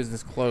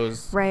business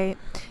closed. Right.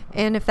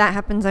 And if that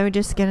happens, I would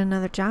just get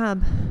another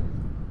job.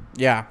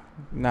 Yeah.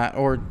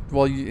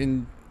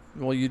 You'd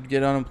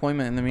get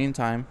unemployment in the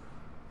meantime.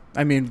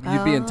 I mean,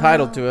 you'd be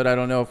entitled to it. I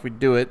don't know if we'd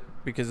do it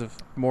because of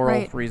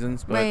moral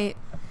reasons, but right.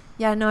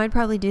 Yeah, no, I'd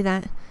probably do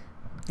that.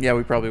 Yeah,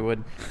 we probably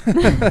would.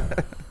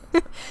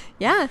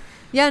 Yeah.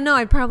 Yeah, no,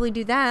 I'd probably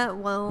do that.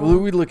 Well,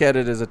 we'd look at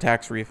it as a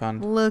tax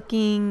refund.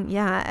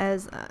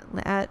 As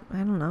I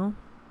don't know.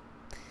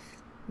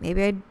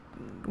 Maybe I'd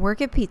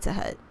work at Pizza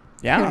Hut.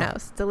 Yeah. Who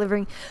knows?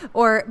 Delivering.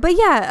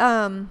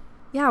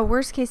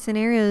 Worst case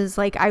scenario is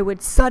like I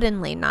would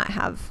suddenly not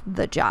have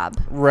the job.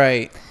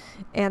 Right.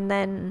 And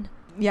then,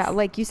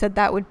 like you said,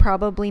 that would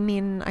probably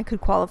mean I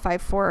could qualify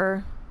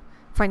for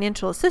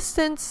financial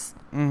assistance,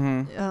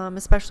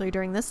 especially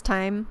during this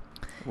time.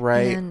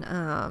 Right.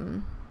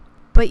 And,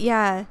 but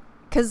yeah,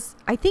 because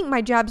I think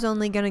my job's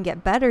only going to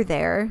get better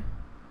there,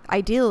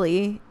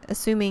 ideally,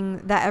 assuming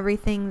that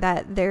everything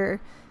that they're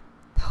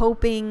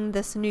hoping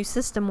this new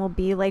system will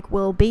be.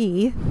 Well,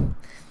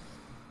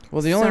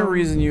 the only So-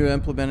 reason you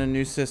implement a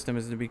new system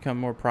is to become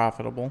more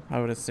profitable, I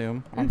would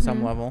assume, on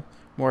some level.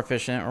 More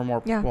efficient or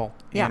more, Yeah.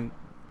 Yeah. and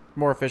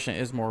more efficient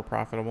is more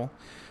profitable.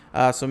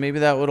 So maybe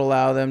that would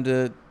allow them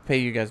to pay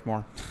you guys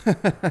more.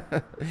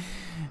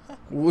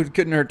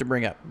 Couldn't hurt to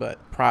bring up, but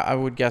I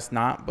would guess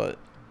not, but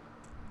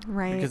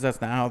Right. because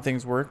that's not how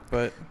things work.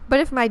 But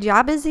If my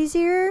job is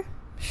easier,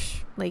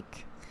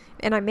 like,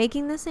 and I'm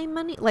making the same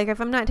money, like if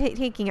I'm not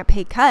taking a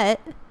pay cut,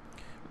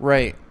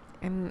 right,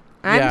 I'm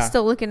Yeah.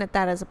 still looking at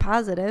that as a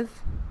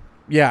positive.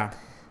 yeah.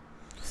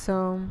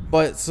 So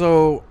But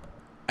so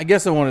I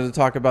guess I wanted to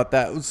talk about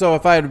that. So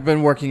if I had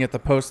been working at the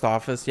post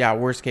office, yeah,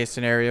 worst case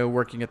scenario,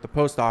 working at the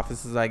post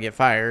office is I get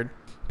fired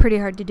pretty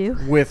hard to do.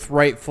 with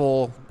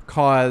rightful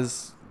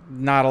cause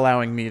not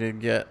allowing me to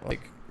get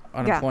like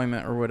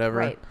unemployment or whatever.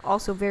 Right.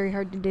 Also very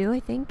hard to do, I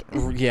think.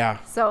 Yeah.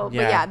 So, but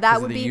Yeah, yeah, 'cause that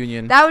of would the be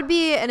union. that would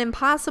be an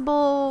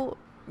impossible.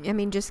 I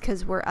mean, just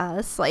because we're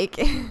us, like,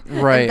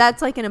 Right.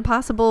 that's like an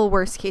impossible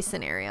worst case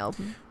scenario.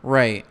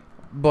 Right.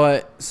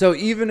 But so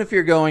even if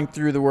you're going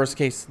through the worst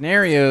case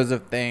scenarios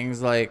of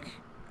things, like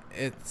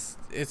it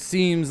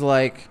seems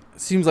like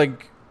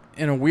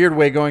in a weird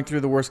way going through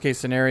the worst case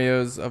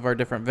scenarios of our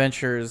different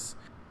ventures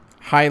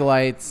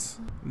highlights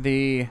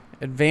the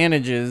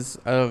advantages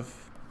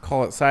of,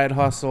 call it side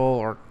hustle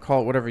or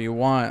call it whatever you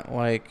want,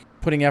 like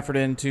putting effort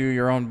into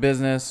your own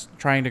business,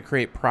 trying to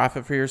create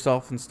profit for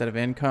yourself instead of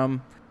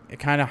income. It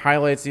kind of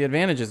highlights the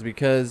advantages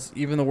because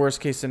even the worst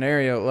case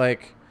scenario,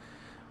 like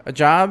a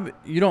job,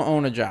 you don't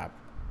own a job.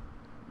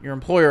 Your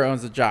employer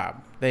owns the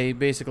job. They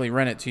basically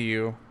rent it to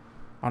you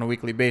on a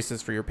weekly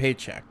basis for your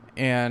paycheck.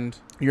 And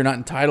you're not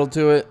entitled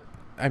to it.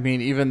 I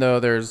mean, even though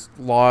there's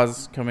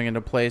laws coming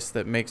into place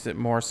that makes it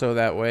more so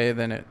that way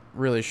than it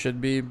really should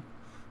be.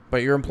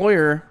 But your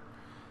employer,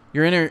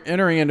 you're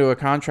entering into a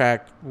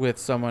contract with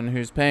someone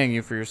who's paying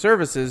you for your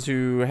services,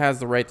 who has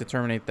the right to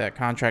terminate that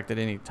contract at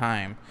any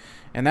time.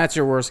 And that's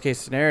your worst case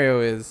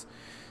scenario is,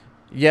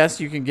 yes,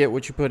 you can get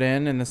what you put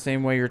in the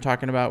same way you're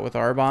talking about with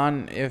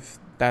Arbonne, if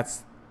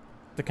that's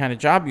the kind of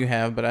job you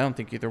have, but I don't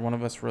think either one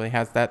of us really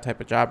has that type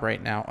of job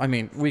right now. I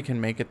mean, we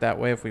can make it that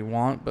way if we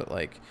want, but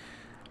like,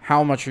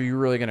 how much are you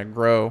really going to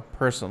grow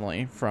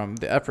personally from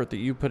the effort that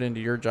you put into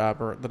your job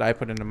or that I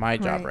put into my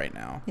job right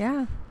now?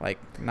 Yeah.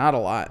 Like, not a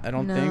lot, I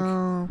don't think.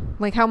 No.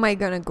 Like, how am I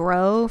going to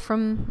grow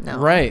from? No.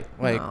 Right.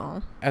 Like,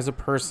 No. as a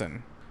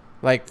person,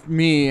 like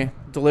me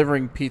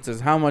delivering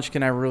pizzas, how much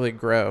can I really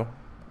grow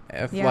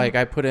if like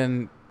I put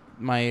in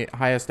my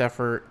highest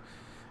effort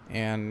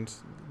and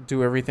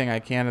do everything I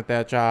can at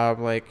that job?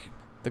 Like,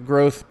 the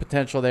growth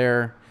potential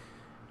there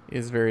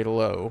is very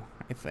low,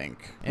 I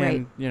think. And,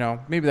 Right. you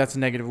know, maybe that's a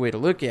negative way to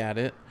look at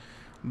it,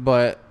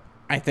 but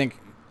I think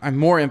I'm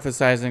more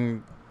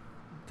emphasizing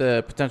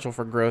the potential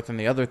for growth in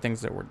the other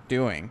things that we're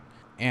doing.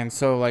 And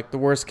so, like, the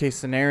worst case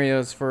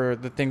scenarios for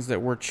the things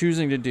that we're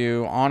choosing to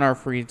do on our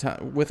free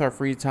time, with our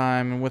free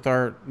time and with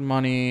our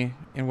money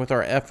and with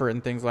our effort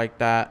and things like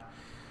that,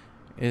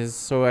 is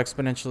so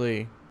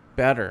exponentially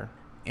better.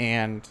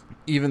 And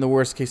even the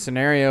worst case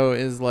scenario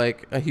is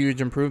like a huge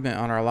improvement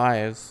on our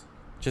lives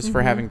just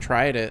for having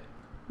tried it.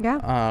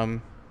 Yeah.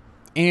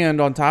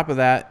 And on top of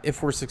that,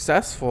 if we're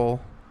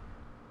successful,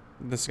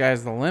 the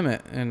sky's the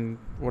limit in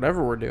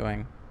whatever we're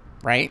doing,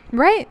 right?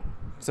 Right.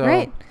 So,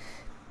 Right.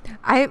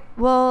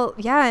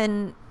 Yeah,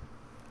 and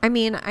I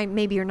mean,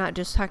 maybe you're not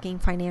just talking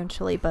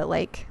financially, but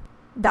like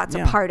that's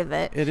Yeah. a part of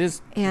it. it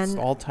is. It's And-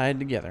 all tied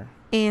together,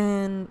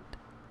 And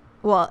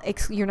well,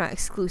 you're not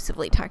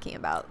exclusively talking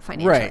about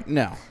financially. right?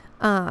 No.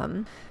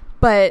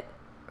 But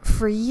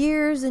for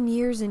years and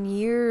years and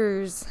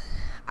years,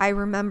 I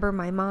remember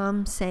my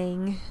mom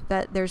saying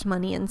that there's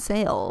money in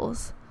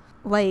sales.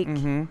 Like,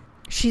 Mm-hmm.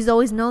 she's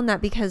always known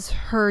that because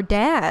her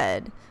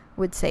dad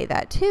would say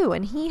that too.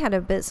 And he had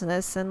a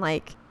business and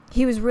like,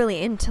 he was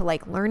really into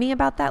like learning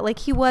about that. Like,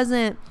 he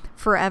wasn't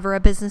forever a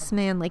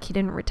businessman. Like, he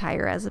didn't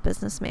retire as a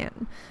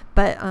businessman.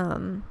 But,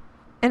 and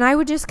I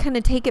would just kind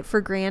of take it for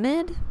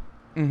granted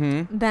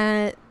Mm-hmm.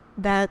 that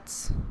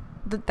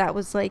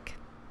was like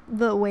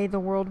the way the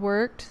world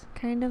worked,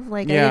 kind of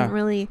like. Yeah. I didn't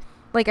really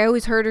like, I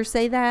always heard her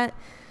say that,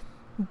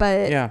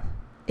 but Yeah.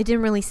 it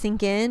didn't really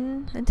sink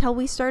in until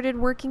we started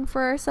working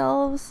for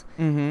ourselves.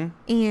 Mm-hmm.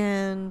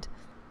 And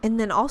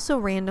then also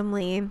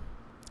randomly,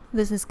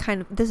 this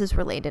is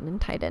related and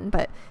tied in,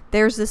 but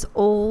there's this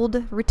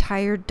old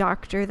retired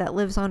doctor that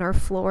lives on our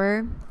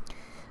floor.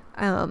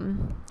 I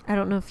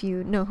don't know if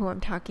you know who I'm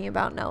talking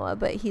about, Noah,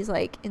 but he's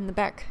like in the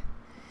back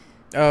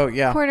Oh,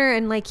 yeah. corner,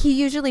 and like he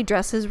usually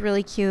dresses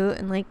really cute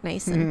and like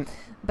nice, and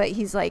but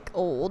he's like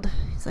old.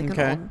 He's like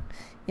Okay. an old,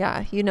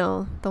 yeah, you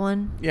know the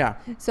one. Yeah.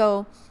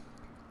 So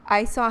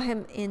I saw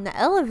him in the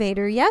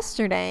elevator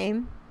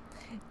yesterday,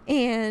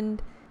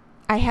 and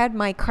I had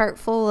my cart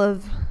full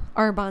of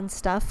Arbonne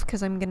stuff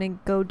because I'm gonna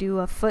go do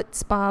a foot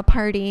spa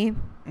party,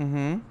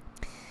 Mm-hmm.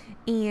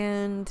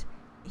 and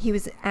he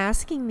was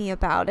asking me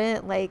about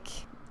it, like,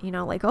 you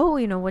know, like, oh,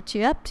 you know, what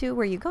you up to,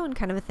 where you going,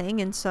 kind of a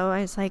thing. And so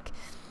I was like,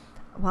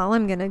 well,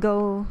 I'm gonna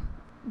go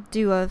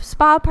do a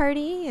spa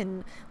party,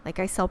 and like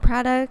I sell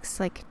products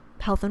like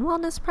health and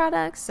wellness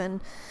products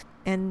and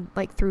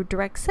like through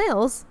direct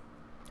sales.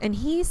 And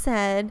he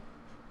said,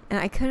 and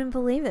I couldn't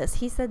believe this,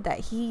 he said that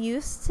he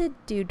used to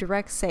do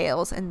direct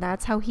sales, and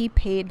that's how he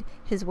paid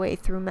his way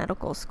through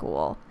medical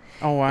school.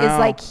 Oh, wow. Is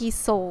like he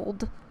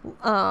sold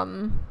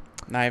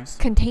knives,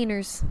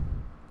 containers,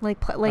 like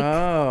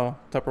oh,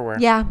 Tupperware.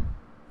 Yeah.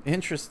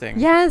 Interesting.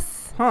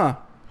 Yes. Huh.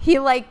 He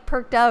like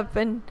perked up,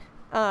 and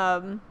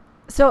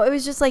so it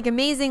was just like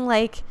amazing,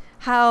 like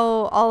how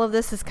all of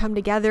this has come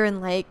together,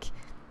 and like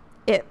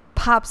it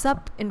pops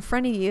up in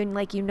front of you, and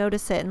like you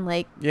notice it, and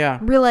like Yeah.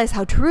 realize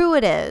how true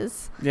it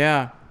is.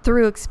 Yeah.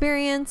 Through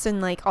experience,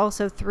 and like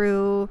also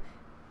through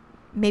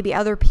maybe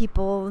other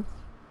people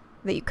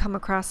that you come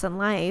across in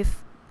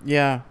life.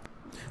 Yeah.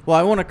 Well,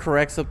 I want to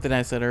correct something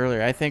I said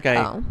earlier. I think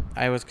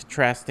I was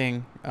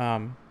contrasting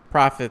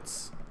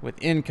profits with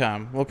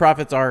income. Well,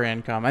 profits are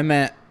income. I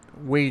meant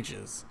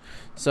wages.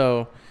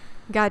 So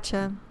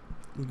Gotcha.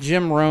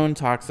 Jim Rohn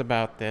talks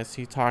about this.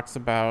 He talks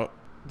about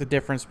the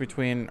difference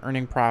between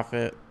earning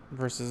profit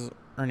versus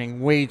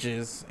earning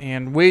wages.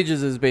 And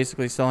wages is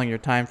basically selling your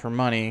time for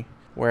money,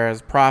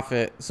 whereas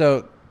profit.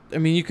 So, I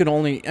mean, you could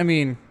only, I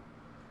mean,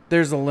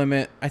 there's a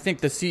limit. I think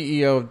the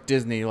CEO of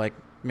Disney, like,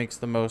 makes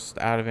the most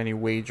out of any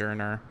wage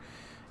earner.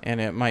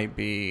 And it might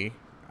be,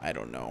 I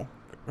don't know,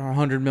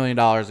 $100 million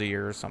a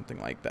year or something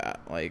like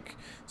that. Like,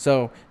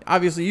 so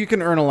obviously you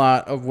can earn a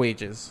lot of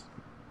wages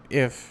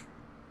if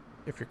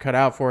you're cut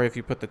out for it, if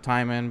you put the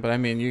time in. But I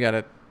mean, you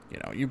gotta,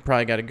 you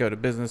probably got to go to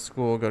business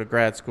school, go to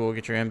grad school,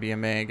 get your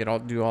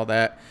MBA, do all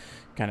that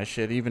kind of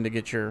shit, even to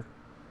get your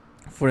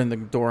foot in the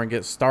door and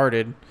get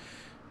started.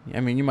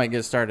 I mean, you might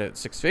get started at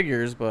six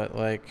figures, but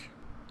like,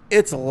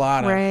 it's a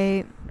lot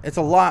it's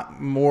a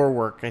lot more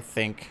work, I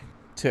think,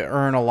 to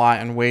earn a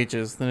lot in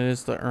wages than it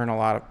is to earn a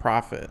lot of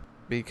profit.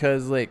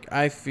 Because like,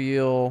 I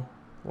feel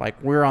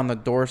like we're on the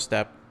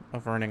doorstep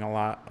of earning a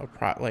lot of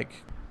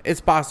like,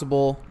 it's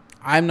possible.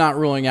 I'm not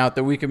ruling out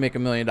that we could make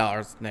 $1 million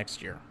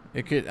next year.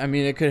 It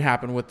could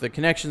happen with the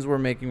connections we're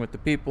making with the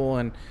people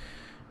and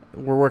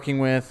we're working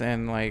with,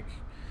 and like,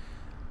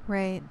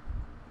 Right.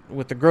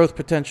 with the growth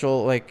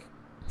potential, like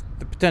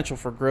the potential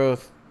for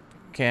growth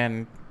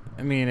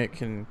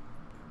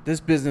this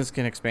business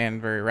can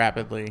expand very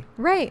rapidly.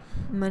 Right.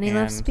 Money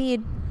loves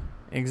speed.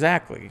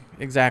 Exactly.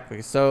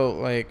 So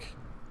like,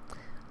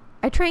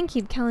 I try and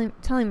keep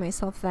telling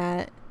myself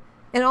that.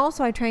 And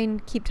also I try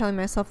and keep telling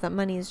myself that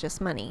money is just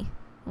money.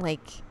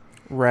 Like,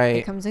 right.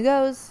 It comes and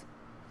goes.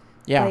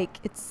 Yeah. Like,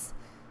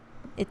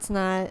 it's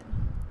not,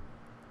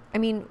 I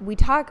mean, we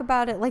talk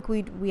about it like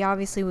we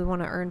obviously we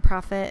want to earn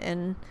profit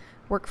and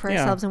work for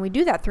ourselves, and we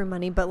do that through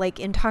money. But like,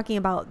 in talking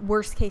about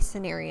worst case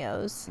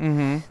scenarios,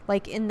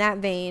 like in that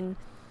vein,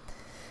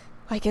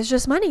 like, it's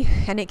just money,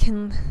 and it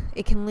can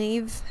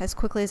leave as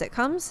quickly as it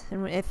comes.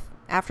 And if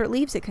after it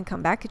leaves, it can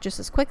come back just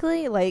as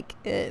quickly. Like,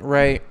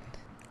 right.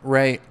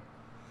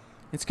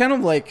 It's kind of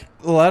like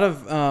a lot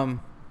of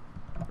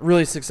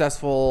really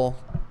successful,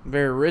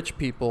 very rich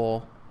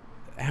people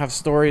have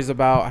stories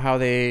about how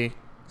they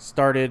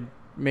started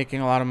making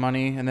a lot of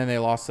money and then they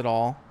lost it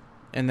all,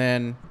 and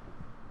then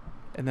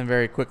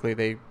very quickly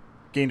they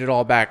gained it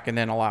all back and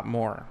then a lot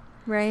more.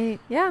 Right.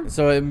 Yeah.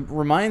 So it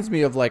reminds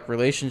me of like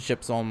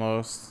relationships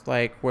almost,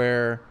 like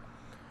where,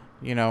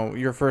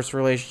 your first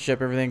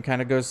relationship, everything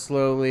kind of goes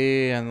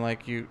slowly, and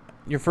like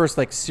your first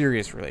like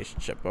serious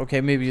relationship. Okay,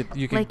 maybe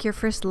you can, like your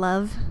first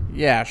love.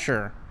 Yeah,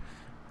 sure.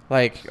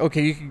 Like,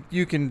 okay,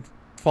 you can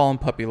fall in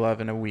puppy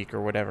love in a week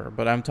or whatever,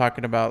 but I'm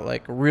talking about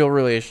like a real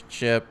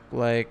relationship,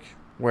 like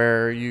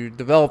where you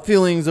develop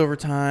feelings over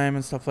time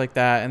and stuff like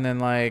that, and then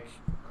like,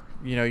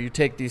 you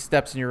take these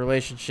steps in your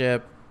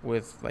relationship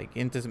with like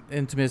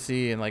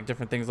intimacy and like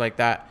different things like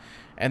that,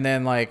 and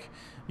then like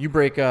you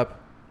break up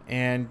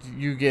and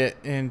you get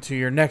into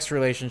your next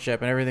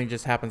relationship and everything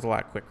just happens a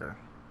lot quicker.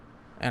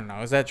 I don't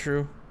know, is that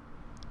true,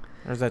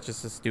 or is that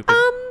just a stupid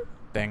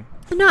thing?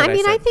 No,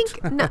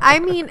 I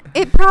mean,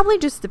 it probably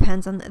just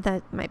depends on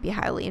that. Might be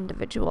highly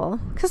individual,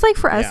 because like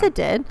for us it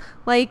did,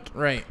 like,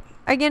 right,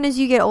 again, as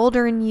you get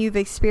older and you've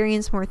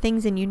experienced more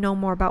things and you know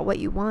more about what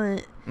you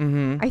want,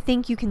 I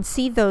think you can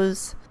see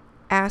those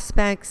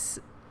aspects,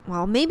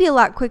 well, maybe a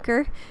lot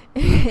quicker,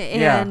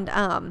 and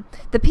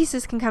the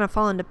pieces can kind of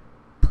fall into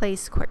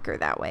place quicker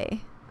that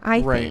way,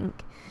 I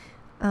think.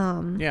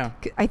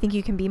 I think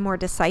you can be more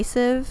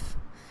decisive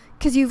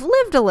because you've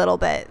lived a little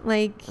bit,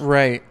 like,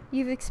 right,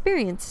 you've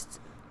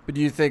experienced. But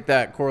do you think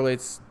that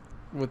correlates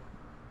with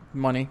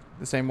money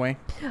the same way?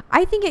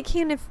 I think it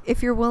can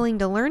if you're willing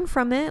to learn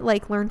from it,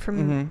 like learn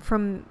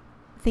from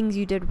things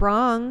you did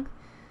wrong,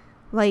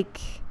 like,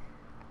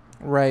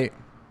 right,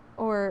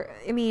 or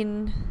I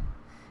mean,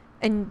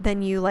 and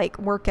then you like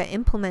work at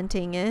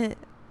implementing it.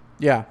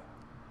 Yeah.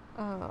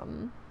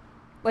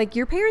 Like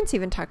your parents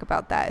even talk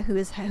about that,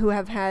 who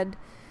have had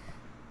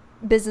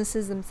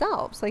businesses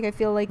themselves. Like I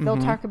feel like they'll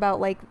talk about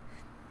like,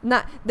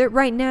 not that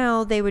right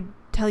now they would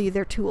tell you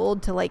they're too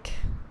old to like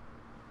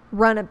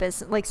run a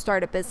business, like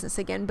start a business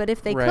again. But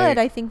if they could,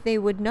 I think they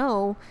would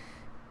know,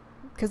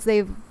 because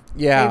they've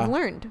Yeah. They've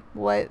learned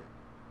what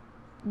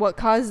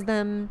caused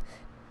them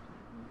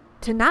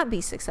to not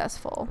be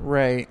successful.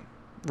 Right.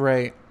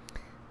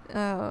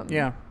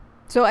 Yeah.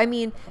 So, I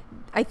mean,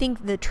 I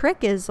think the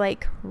trick is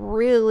like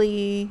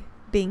really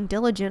being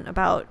diligent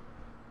about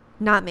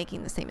not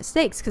making the same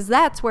mistakes, because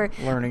that's where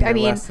Learning your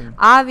lesson.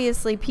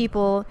 Obviously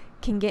people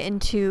can get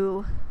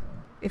into,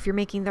 if you're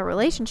making the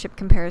relationship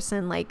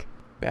comparison, like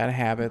bad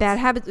habits,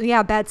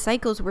 bad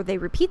cycles where they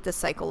repeat the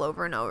cycle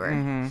over and over.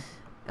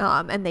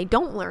 And they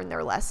don't learn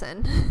their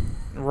lesson.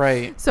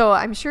 Right. So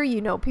I'm sure you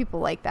know people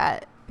like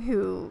that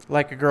who,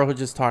 like a girl who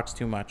just talks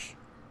too much.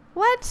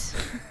 what?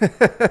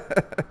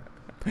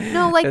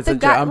 No, like It's the a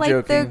guy, I'm like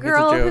joking. the It's a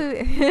girl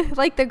joke. who,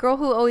 like the girl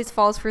who always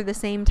falls for the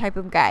same type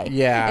of guy.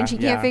 Yeah. And she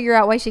can't figure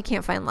out why she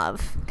can't find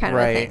love, kind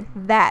of a thing.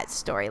 That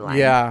storyline.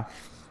 Yeah.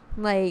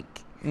 Like.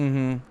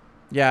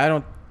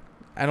 Yeah,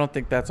 I don't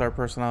think that's our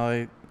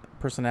personality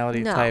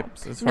No.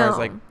 types as far as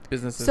like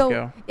businesses go.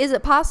 So is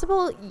it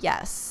possible?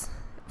 Yes,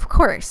 of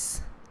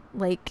course.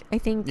 Like, I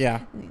think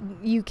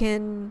you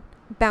can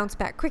bounce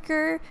back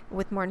quicker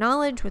with more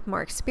knowledge, with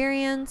more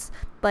experience.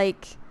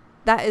 Like,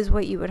 that is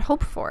what you would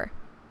hope for.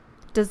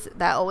 Does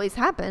that always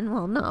happen?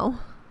 Well, no.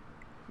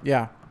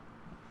 Yeah.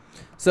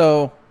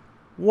 So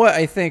what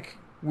I think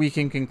we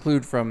can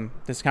conclude from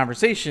this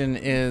conversation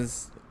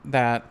is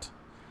that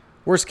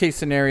worst case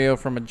scenario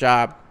from a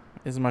job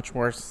is much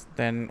worse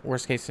than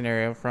worst case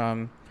scenario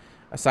from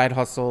a side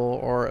hustle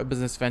or a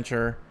business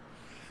venture.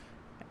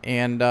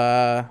 And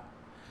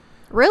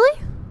really?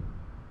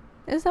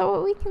 Is that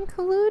what we can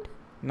conclude?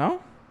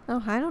 no?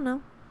 Oh, I don't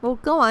know. Well,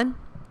 go on.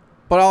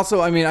 But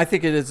also, I mean, I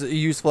think it is a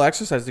useful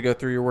exercise to go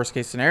through your worst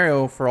case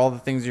scenario for all the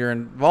things you're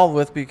involved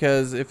with,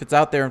 because if it's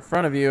out there in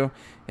front of you,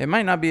 it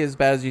might not be as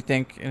bad as you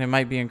think, and it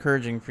might be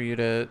encouraging for you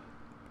to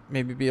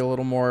maybe be a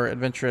little more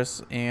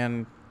adventurous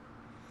and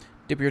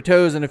dip your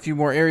toes in a few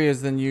more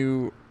areas than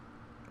you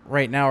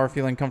right now are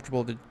feeling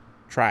comfortable to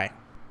try.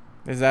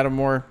 Is that a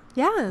more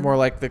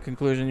like the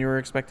conclusion you were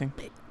expecting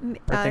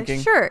or thinking?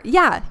 Sure.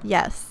 Yeah.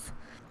 Yes.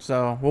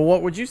 So, well,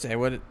 what would you say?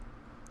 What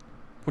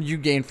would you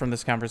gain from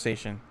this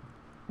conversation?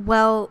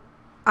 Well,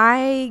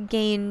 I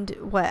gained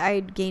what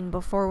I'd gained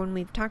before when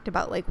we've talked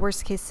about like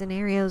worst case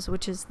scenarios,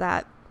 which is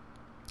that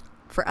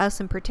for us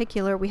in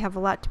particular, we have a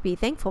lot to be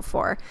thankful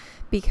for,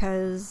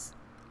 because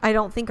I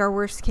don't think our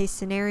worst case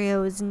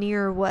scenario is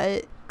near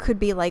what could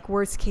be like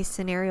worst case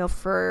scenario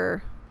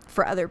for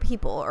other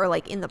people, or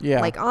like in the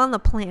like on the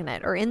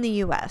planet or in the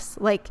US.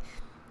 Like,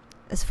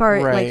 as far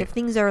as like if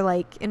things are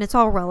like, and it's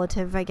all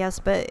relative, I guess,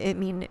 but I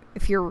mean,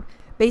 if you're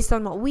based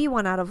on what we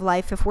want out of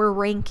life, if we're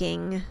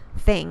ranking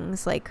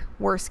things like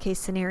worst case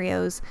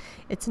scenarios,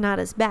 it's not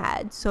as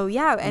bad. So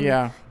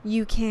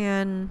you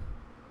can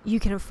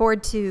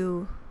afford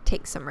to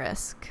take some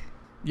risk.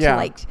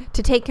 To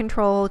take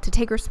control, to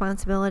take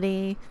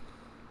responsibility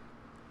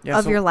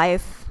of your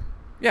life.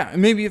 Yeah,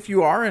 and maybe if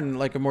you are in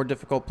like a more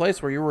difficult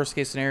place where your worst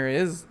case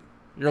scenario is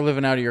you're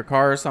living out of your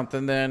car or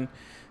something, then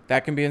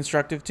that can be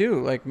instructive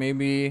too. Like,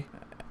 maybe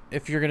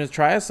if you're going to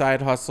try a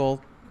side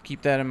hustle,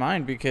 keep that in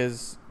mind,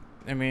 because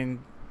I mean,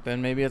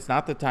 then maybe it's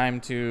not the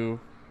time to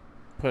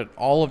put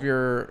all of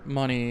your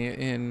money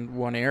in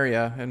one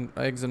area and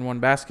eggs in one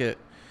basket.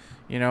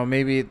 You know,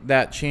 maybe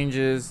that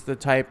changes the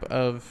type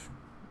of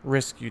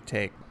risk you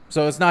take.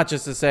 So it's not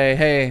just to say,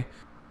 hey,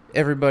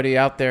 everybody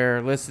out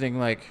there listening,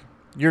 like,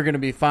 you're going to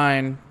be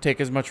fine,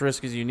 take as much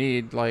risk as you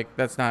need. Like,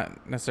 that's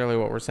not necessarily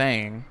what we're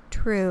saying.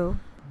 True.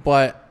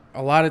 But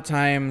a lot of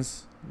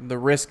times the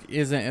risk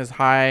isn't as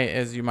high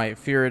as you might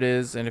fear it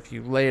is. And if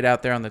you lay it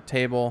out there on the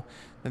table,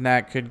 then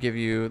that could give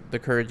you the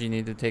courage you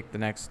need to take the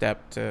next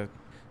step to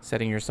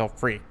setting yourself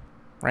free.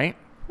 Right?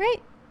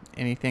 Right.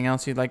 Anything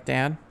else you'd like to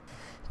add?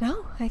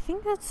 No, I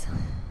think that's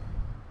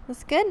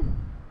good.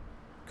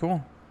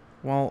 Cool.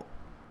 Well,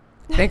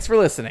 thanks for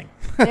listening.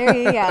 There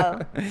you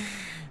go.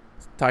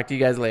 Talk to you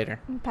guys later.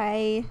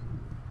 Bye.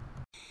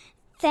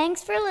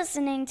 Thanks for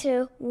listening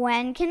to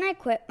When Can I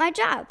Quit My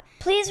Job?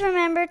 Please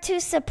remember to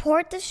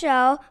support the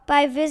show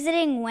by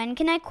visiting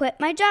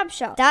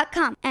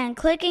whenCanIQuitMyJobShow.com and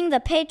clicking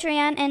the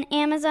Patreon and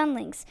Amazon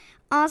links.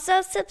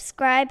 Also,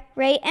 subscribe,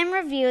 rate, and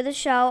review the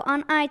show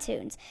on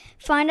iTunes.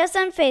 Find us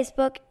on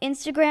Facebook,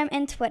 Instagram,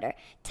 and Twitter.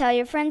 Tell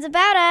your friends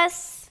about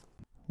us.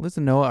 Liz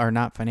and Noah are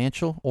not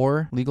financial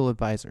or legal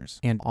advisors,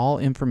 and all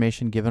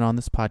information given on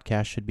this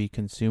podcast should be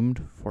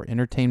consumed for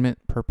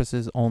entertainment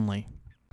purposes only.